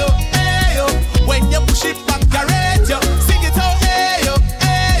 ayo. When you push it back, I rate you. Sing it out, ayo.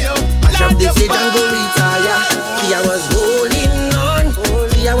 From this age I'm gonna retire. See, I was holding on.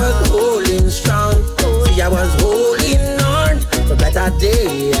 See, I was holding strong. See, I was holding on for better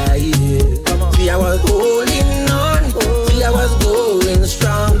day. See, I was holding on. See, I was going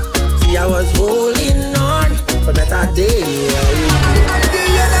strong. See, I was holding on for better day. I'll give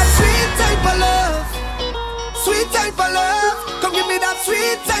you that sweet type of love. Sweet type of love. Come give me that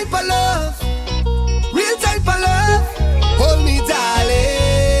sweet type of love. Real type of love. Hold me, darling.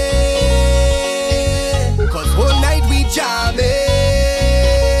 Cause whole night we jamming.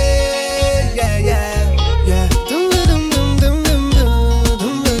 Yeah.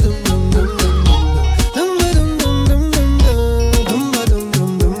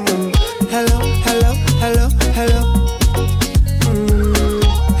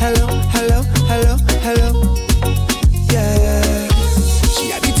 Hello. Hello. Yeah. She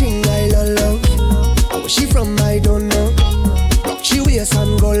had the thing I love. How was she from? I don't know. Rock she waist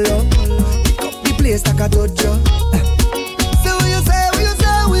and go low. Pick up the place like a dojo. So what you say?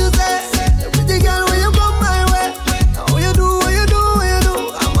 Pretty girl, when you come my way, what you do?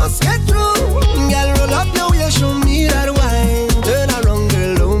 I must get through. Girl, roll up now, you show me that wine. Turn around,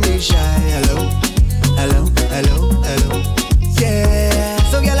 girl, don't be shy. Hello. Yeah.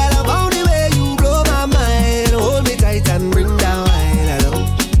 So girl, I love how the way you blow my mind. Hold me tight and bring down wine. Hello.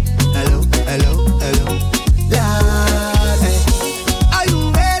 Lord, hey. Are you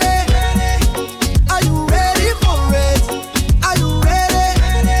ready? Are you ready for it? Are you ready?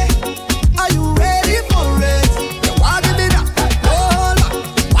 Are you ready for it? You want to be that? Hold up,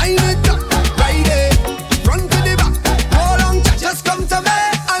 wind it up, right there, front to the back. Hold on, just come to me.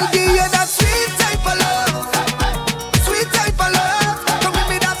 I'll give you that sweet type of love. Sweet type of love. Come give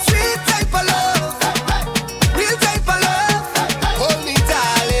me that sweet type of love. Real type of love. Hold me,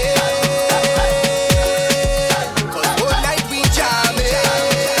 darling. Cause whole night we jamming.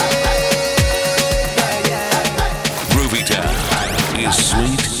 Groovie Town is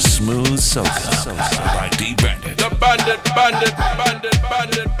sweet, smooth soca by D Bandit. The bandit.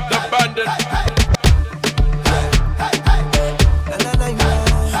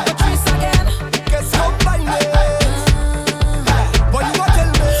 Patrice again. Guess what my name? Boy, you want tell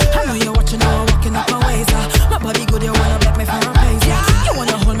me? I know you're watching how I'm walking up my ways. My body good, you wanna bet me for a pace. You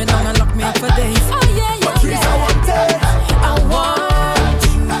wanna hold me down and lock me up for days. Oh yeah. Patrice, I want it. I want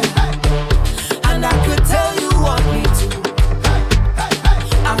you, and I could tell you want me to.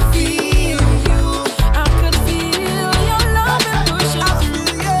 I feel you, I could feel your love and push up.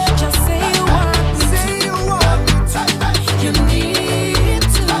 Just say you want me to. You need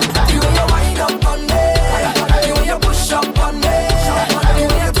to. The way you wind up on me, the way you push up on me, the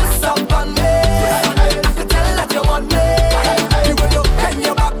way you twist up on me, I can tell that you want me. The way you bend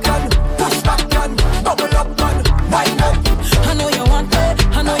your back and push back and bubble up and wind up. I know you want me,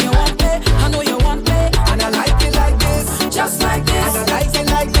 I know you want me, I know you want me. And I like it like this, Just like this, and I like it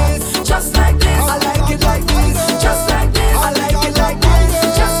like this, just like this. I like it like this, Just like this, I like it like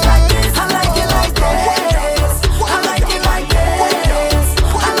this, just like this. I like it like this, I like it like this.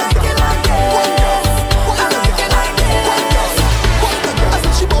 I like it like this. I like it like this.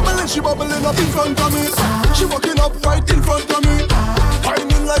 She bubbling up in front of me. She walking up right in front of me.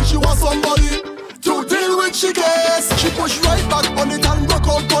 Whining like she was somebody to deal with. She guess she push right back on it and broke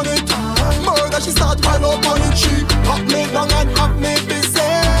out on it. Murder, she start wind up on it. She hop me down and hop me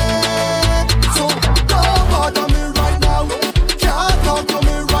busy. So don't bother me right now. Can't talk to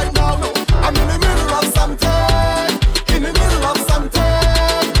me right now. I'm in the middle of something. In the middle of something.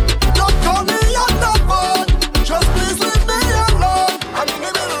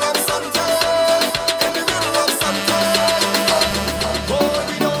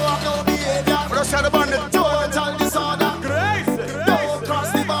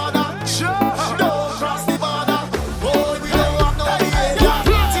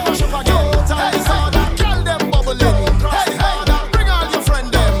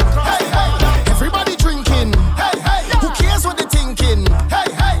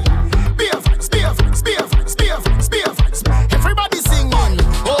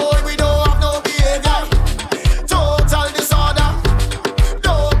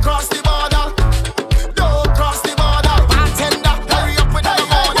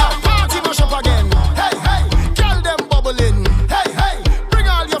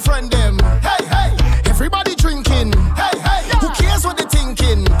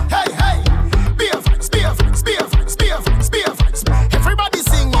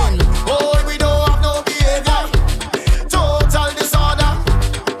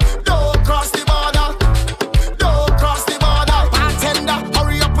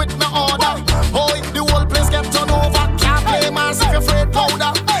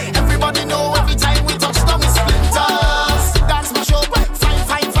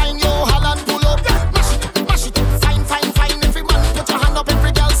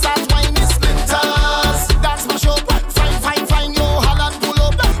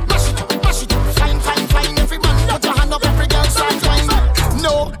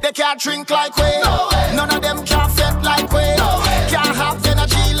 can't drink like we. None of them can't fit like we. Can't have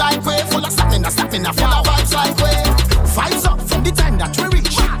energy like we. Full of stamina, full of vibes like we. Vibes up from the time that we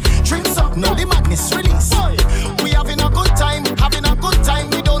reach. Drinks up, now the madness release. We having a good time.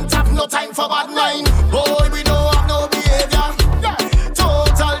 We don't have no time for bad mind. Boy, we don't have no behavior.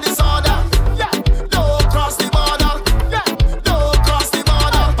 Total disorder. Don't cross the border. Don't cross the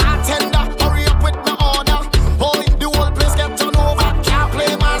border. Bartender, hurry up with my order. Boy, the whole place get turned over. Can't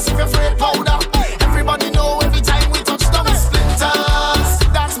play massive, afraid powder. Everybody know every time we touch them splinters.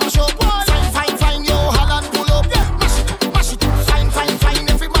 That's my show. Fine, yo, Holland pull up. Mash it, fine.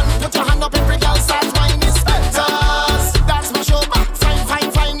 Every man put your hand up, every girl start whining splinters. That's my show.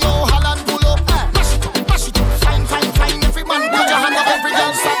 Fine, yo, Holland pull up. Mash it, fine. Every man put your hand up, every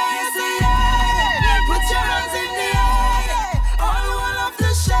girl start. Put your hands in the air, all of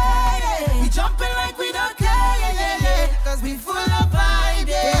the shade. We jumping like we don't care, cause we full of vibes.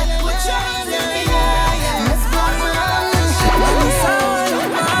 Put your hands in the air, let's go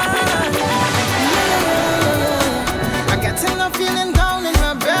I got enough feeling down in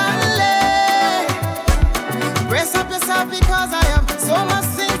my belly. Brace up yourself because I have so much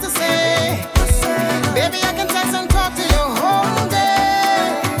things to say. Baby, I can text and talk to you all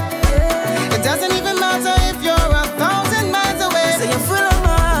day. It doesn't even matter if you're 1,000 miles away. Say you're full of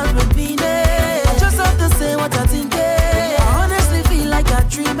heart, repeat it. I just have to say what I think. I honestly feel like I'm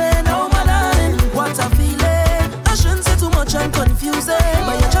dreaming. Oh my darling, what I'm feeling. I shouldn't say too much, I'm confusing.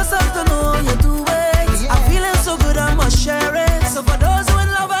 But you just have to know you do it. I'm feeling so good, I must share it. So for those who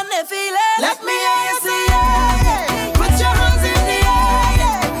in love and they feel it, let me hear you say yeah. Put your hands in the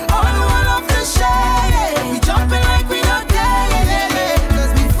air, all of the shade. We jumping like we don't care,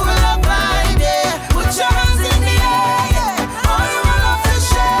 cause we full of vibes. Put your hands in the air, all of the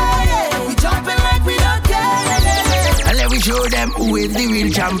shade. We jumping like we don't care. And let me show them who is the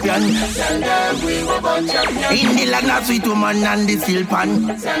real champion. Tell them we were born champion. In the land of sweet woman and the steel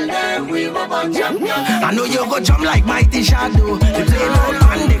pan. Tell them we were born champion. I know you go jump like mighty shadow. They play no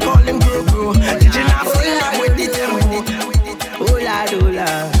man, they call him Bro. Teaching us sing with the tempo. Oh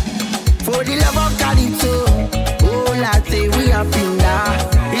Lord. For the love of Calypso. Oh Lord, say we are pinda.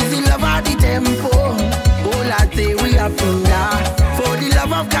 Is the love of the tempo. Oh Lord, say we are pinda. For the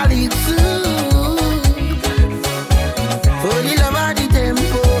love of Calypso. For the love of the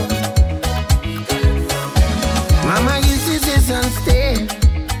tempo. Mama used to say son stay.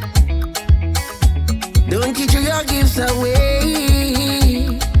 Don't you throw your gifts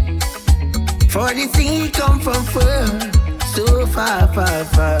away. For the thing he come from far. So far.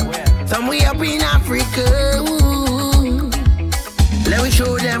 Somewhere up in Africa. Ooh. Let me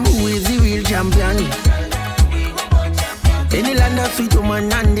show them who is the real champion. In the land of sweet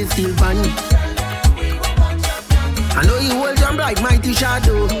woman and the steel pan. I know you will jump like mighty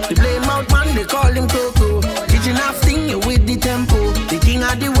shadow. The plain mouth man, they call him Coco. Teaching us sing you with the tempo. The king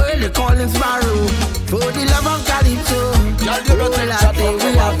of the world, they call him Sparrow. For the love of Calypso. Oh, latte,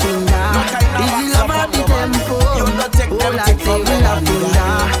 we are finger. Is the love of the tempo. Oh, latte, we are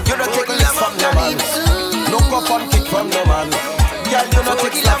finger. You don't take it from no man. No cup on kick from no man. Girl, you don't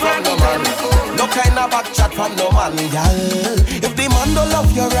take it from no man. No kind of back chat from no man. Girl, if the man don't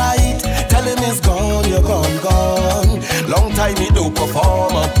love you right, tell him he's gone, you're gone. Long time he do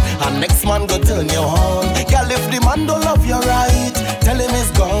perform, and next man go turn you on. Girl, if the man don't love you right, tell him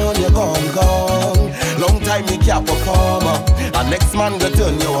he's gone, you're gone. Long time he can't perform, and next man go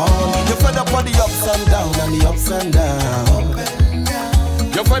turn you on. You're fed up on the ups and down and the ups and down.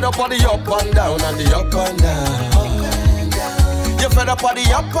 You're fed up on the up and down and the up and down. You're fed up on the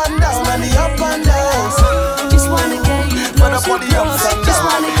up and down and the up and down. Just wanna get you fed up on the ups and down. Just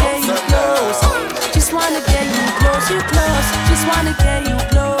wanna get you close. Just wanna get you close, you close. Just wanna get you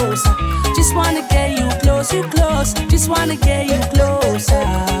close. Just wanna get you close, you close. Just wanna get you closer.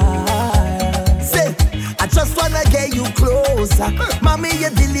 Say, I just wanna get you closer. Mommy,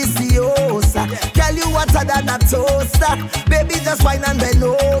 you're deliciosa. Girl, you hotter than a toaster. Baby, just wine and bend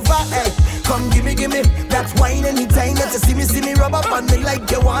over. Hey, come give me that wine anytime that you see me rub up on me like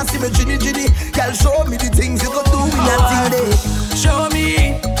you want see me ginny. Girl, show me the things you can do in your thing day. Show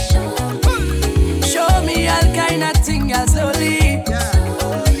me all kind of thing as slowly.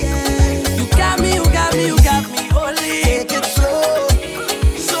 You got me holy. Take it slow.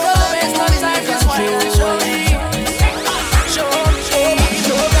 Don't waste no time, just wine and show me.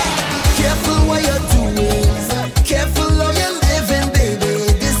 Careful what you're doing. Careful how you're living, baby.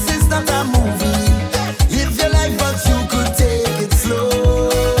 This is not a movie. Live your life, but you could take it slow.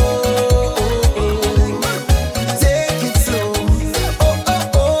 Take it slow.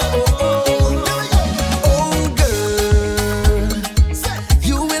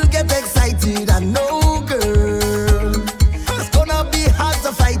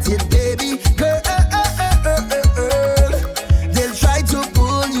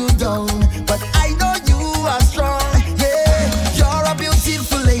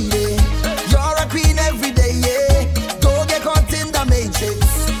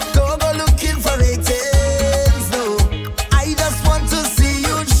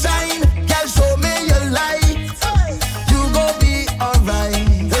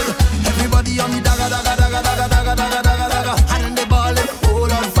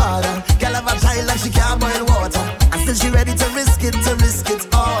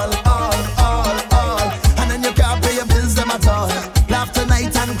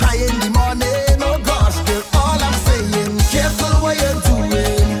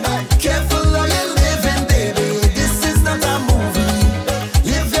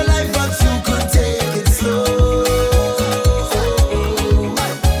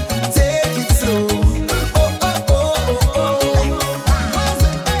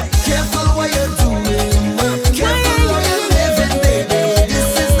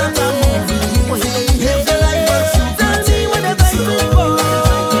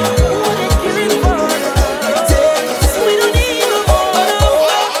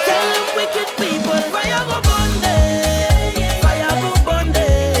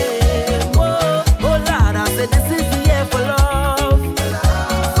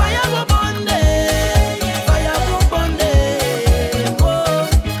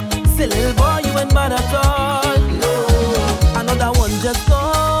 just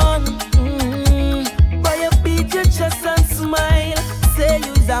gone. But you beat your chest and smile. Say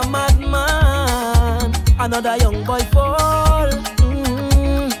you's a madman. Another young boy fall.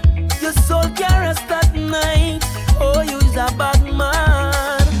 Your soul can't rest at night. Oh, you's a bad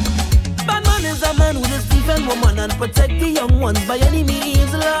man. Bad man is a man who just defend woman and protect the young ones by any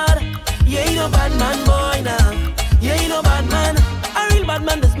means, Lord. You ain't no bad man, boy, nah. You ain't no bad man. A real bad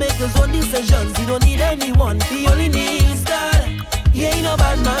man just make his own decisions. He don't need anyone, he only needs God. You ain't no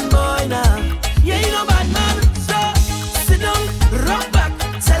bad man, boy, nah. You ain't no bad man. So, sit down, rock back.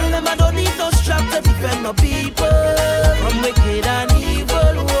 Tell them I don't need no strap to defend my people from wicked and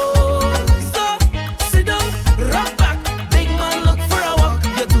evil. Whoa. So, sit down, rock back. Big man, look for a walk.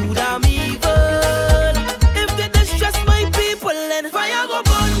 You're too damn evil. If they distress my people, then fire go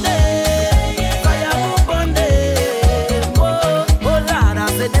burn them. Fire go burn them. Whoa. Oh Lord, I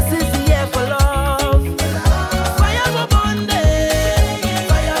said this is the year for love. Fire go burn them.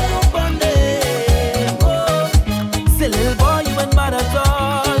 Fire go burn them. Whoa. Say little boy, you ain't bad at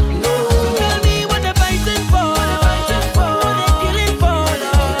all. Tell me what they're fighting for. What they're killing for,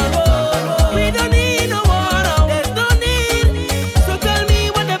 Lord. We don't need no war now. There's no need. So tell me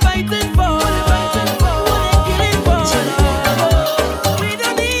what they're fighting for. What they're killing for, Lord. We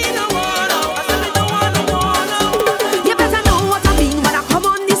don't need no war now. I said we don't want no war now. You better know what I mean when I come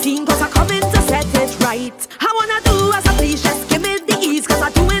on the scene, cause I come in to set it right. I wanna do as I please, just give me the ease, cause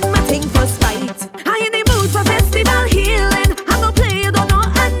I'm doing my thing first fight. I in the mood for festival healing. I no play, you don't know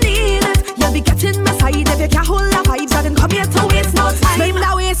I need it. You'll be getting my side if you can't hold the vibes. I didn't come here to waste no time. Spin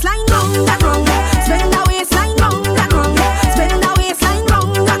that waistline round and round. Spin that waistline round and round. Spin that waistline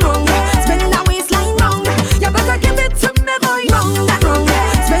round and round. Spin that waistline round. You better give it to me, boy, round and round.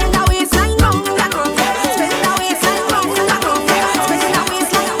 Spin that waistline round and round. Spin that waistline round and round. Spin that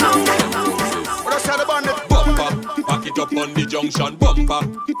waistline round and round. Bumper, back it up on the junction, bumper.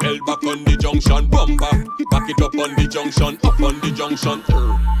 Hell back on the junction, bumper. Back it up on the junction, up on the junction.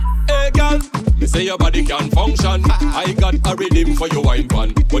 Hey girl, me say your body can function. I got a rhythm for your wine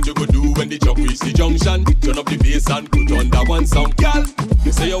pan. What you go do when the truck reach the junction? Turn up the bass and put on that one sound. Girl,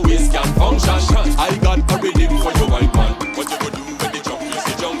 me say your waist can function. I got a rhythm for your wine pan. What you go do when the truck reach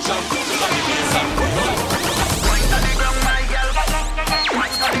the junction? Turn up the bass and put on. Wine to the ground, my girl.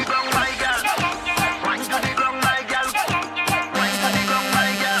 Wine to the ground, my girl. Wine to the ground, my girl. Wine to the ground, my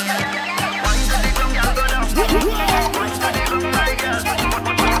girl. Wine to the ground, girl, go down. Wine to the ground, my girl.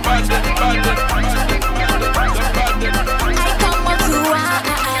 I come up to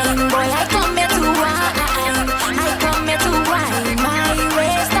wine, boy, I come here to wine. I come here to wine, my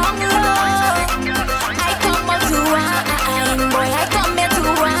waist down low. I come up to wine, boy, I come here to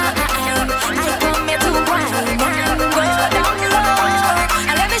wine. I come here to wine and go down low.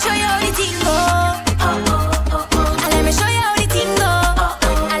 And let me show you how the thing go. And let me show you how the thing go.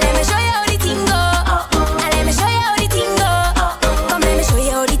 And let me show you how the thing go. And let me show you how the thing go. Come let me show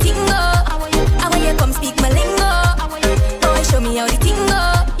you how the thing go. I want you come speak my lingo. Boy, show me how the thing go.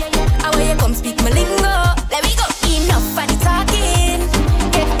 I want you come speak my lingo. Let me go. Enough of the talking.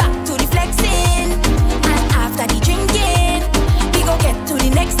 Get back to the flexing. And after the drinking, we go get to the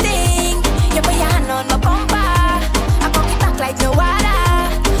next thing. You put your hand on my bumper. I pop it back like no water.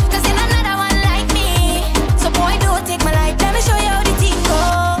 Cause ain't another one like me. So boy, don't take my life. Let me show you how the thing go.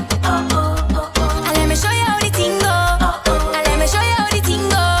 And let me show you how the thing go. And let me show you how the thing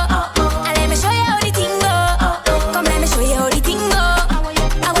go. And let me show you how the thing go. Come let me show you how the thing go.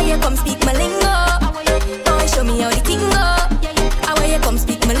 I want you come speak my lingo. Boy, show me how the thing go. I want you come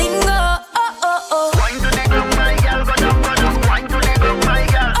speak my lingo. Wine to the ground, my girl, go down, go down. Wine to the ground, my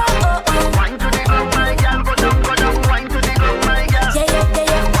girl. Wine to the ground, my girl, go down, go down. Wine to the ground, my girl.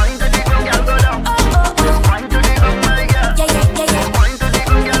 Wine to the ground, girl, go down. Wine to the ground, my girl. Wine to the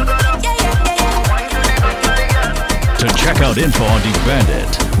ground, girl, go down. Wine to the ground, my girl. To check out info on DeepBandit,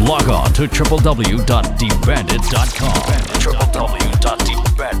 log on to www.deepbandit.com.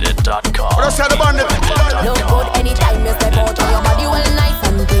 www.deepbandit.com. Look good anytime you step out of your body well nice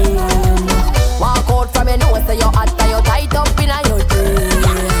and clean. Walk out from your nose so you're hot and you're tight up in your dream.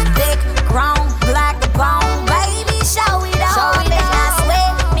 Thick, ground, black, brown, baby, show it out. Show it out. Swear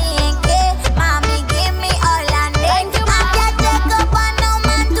me and get, mommy, give me all I need. I can take up on no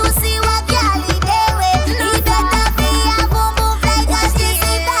man to see what y'all is doing. He better be a boom boom like a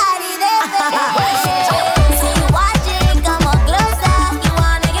sissy daddy there. See you watching, come on closer. You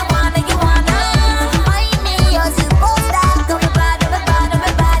wanna. Find me, you're supposed to. Come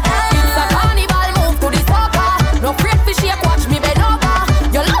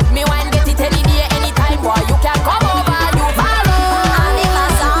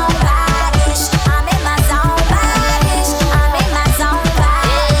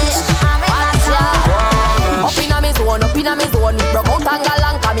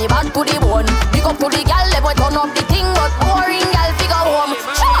up the thing, but boring girl figure home.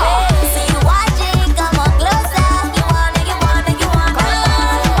 See you watching, come on closer. You wanna, you wanna, you wanna.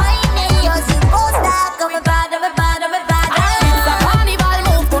 Wine and yours, you post that. Come and bad, I'm a bad, I'm a bad. It's a carnival,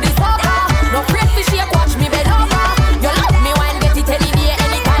 move to the soca. No afraid to shake, watch me bend over. You love me when get it any day,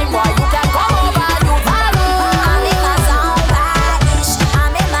 anytime, boy. You can come over, you follow. I'm in my zone, badish.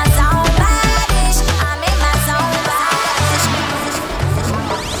 I'm in my zone, badish. I'm in my zone, badish.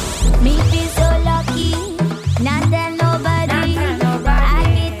 Me feel so lucky, not tell nobody. I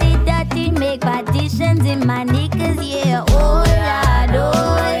get it dirty, make partitions in my knickers, yeah. Oh Lord,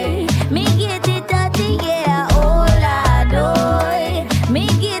 oh. Me get it dirty, yeah. Oh Lord, oh. Me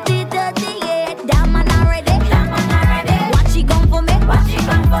get it dirty, yeah. Damn man already, damn man already. Watch it come for me, watch it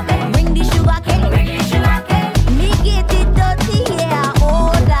come for me. Bring the sugar cane, bring the sugar cane. Me get it dirty, yeah.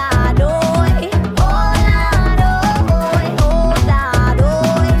 Oh Lord, oh. Oh Lord, oh. Oh Lord, oh.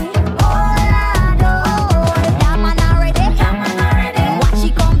 Oh Lord, oh. Damn man already, damn man already. Watch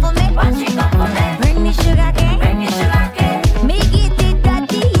it come for me, watch it come for me. Bring the sugar cane, bring the sugar cane. Me get it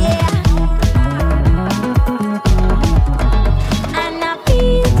dirty, yeah. And I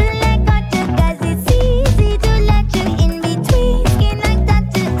feel to let go to 'cause it's easy to let you in between skin like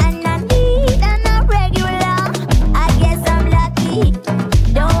tattoo. And I need and a regular. I guess I'm lucky.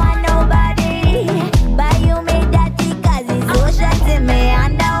 Don't want nobody, but you made that 'cause it's ocean to me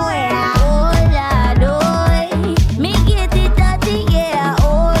underwear. Oh Lord, oh. Me get it dirty, yeah.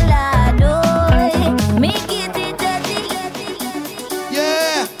 Oh Lord, oh. Me get it dirty,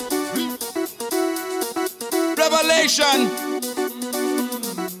 Yeah. Revelation.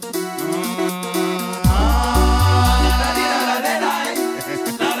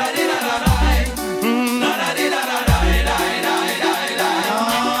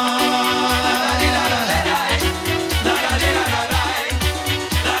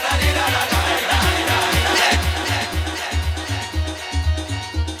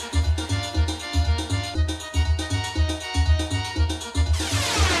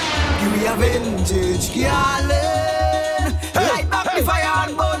 Give me a vintage Garlin. Light back the fire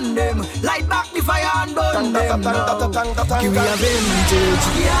and burn them. Light back the fire and burn them now. Give me a vintage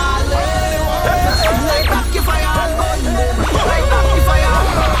Garlin. Light back the fire and burn them. Light back the fire and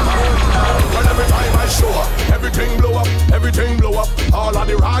burn them now. And every time I show up, everything blow up, everything blow up. All of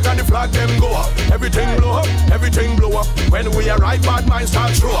the rag and the flag them go up. Everything blow up, everything blow up. When we arrive, bad minds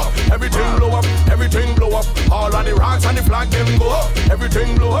start show up. Everything blow up, everything blow up. All of the rags and the flag them go up.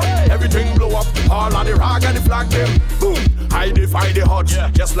 Everything blow up, everything blow up. All of the rag and the flag them boom. I defy the odds,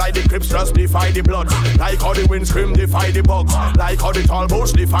 just like the Crips just defy the bloods. Like how the wind scream defy the bugs. Like how the tall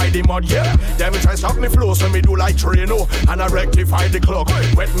boats defy the mud, yeah. Them try stop me flow, so me do like Trino. And I rectify the clock.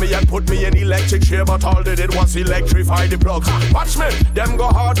 Wet me and put me in electric chair, but all they did was electrify the plugs. Watch me, them go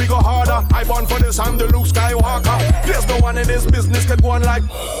hard, we go harder. I born for this, I'm the Luke Skywalker. There's no one in this business can go on like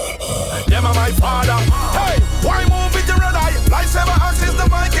them are my father. Hey, why move with the red eye? Lightsaber axe is the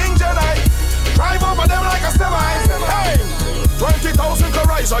Viking Jedi. Drive over them like a semi. Hey, 20,000 can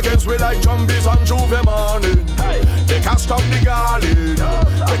rise against we like zombies on Juve morning. Hey, they can't stop the Garlin.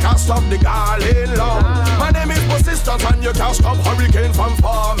 They can't stop the Garlin long. My name is persistence and you can't stop hurricane from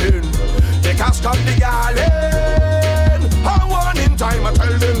falling.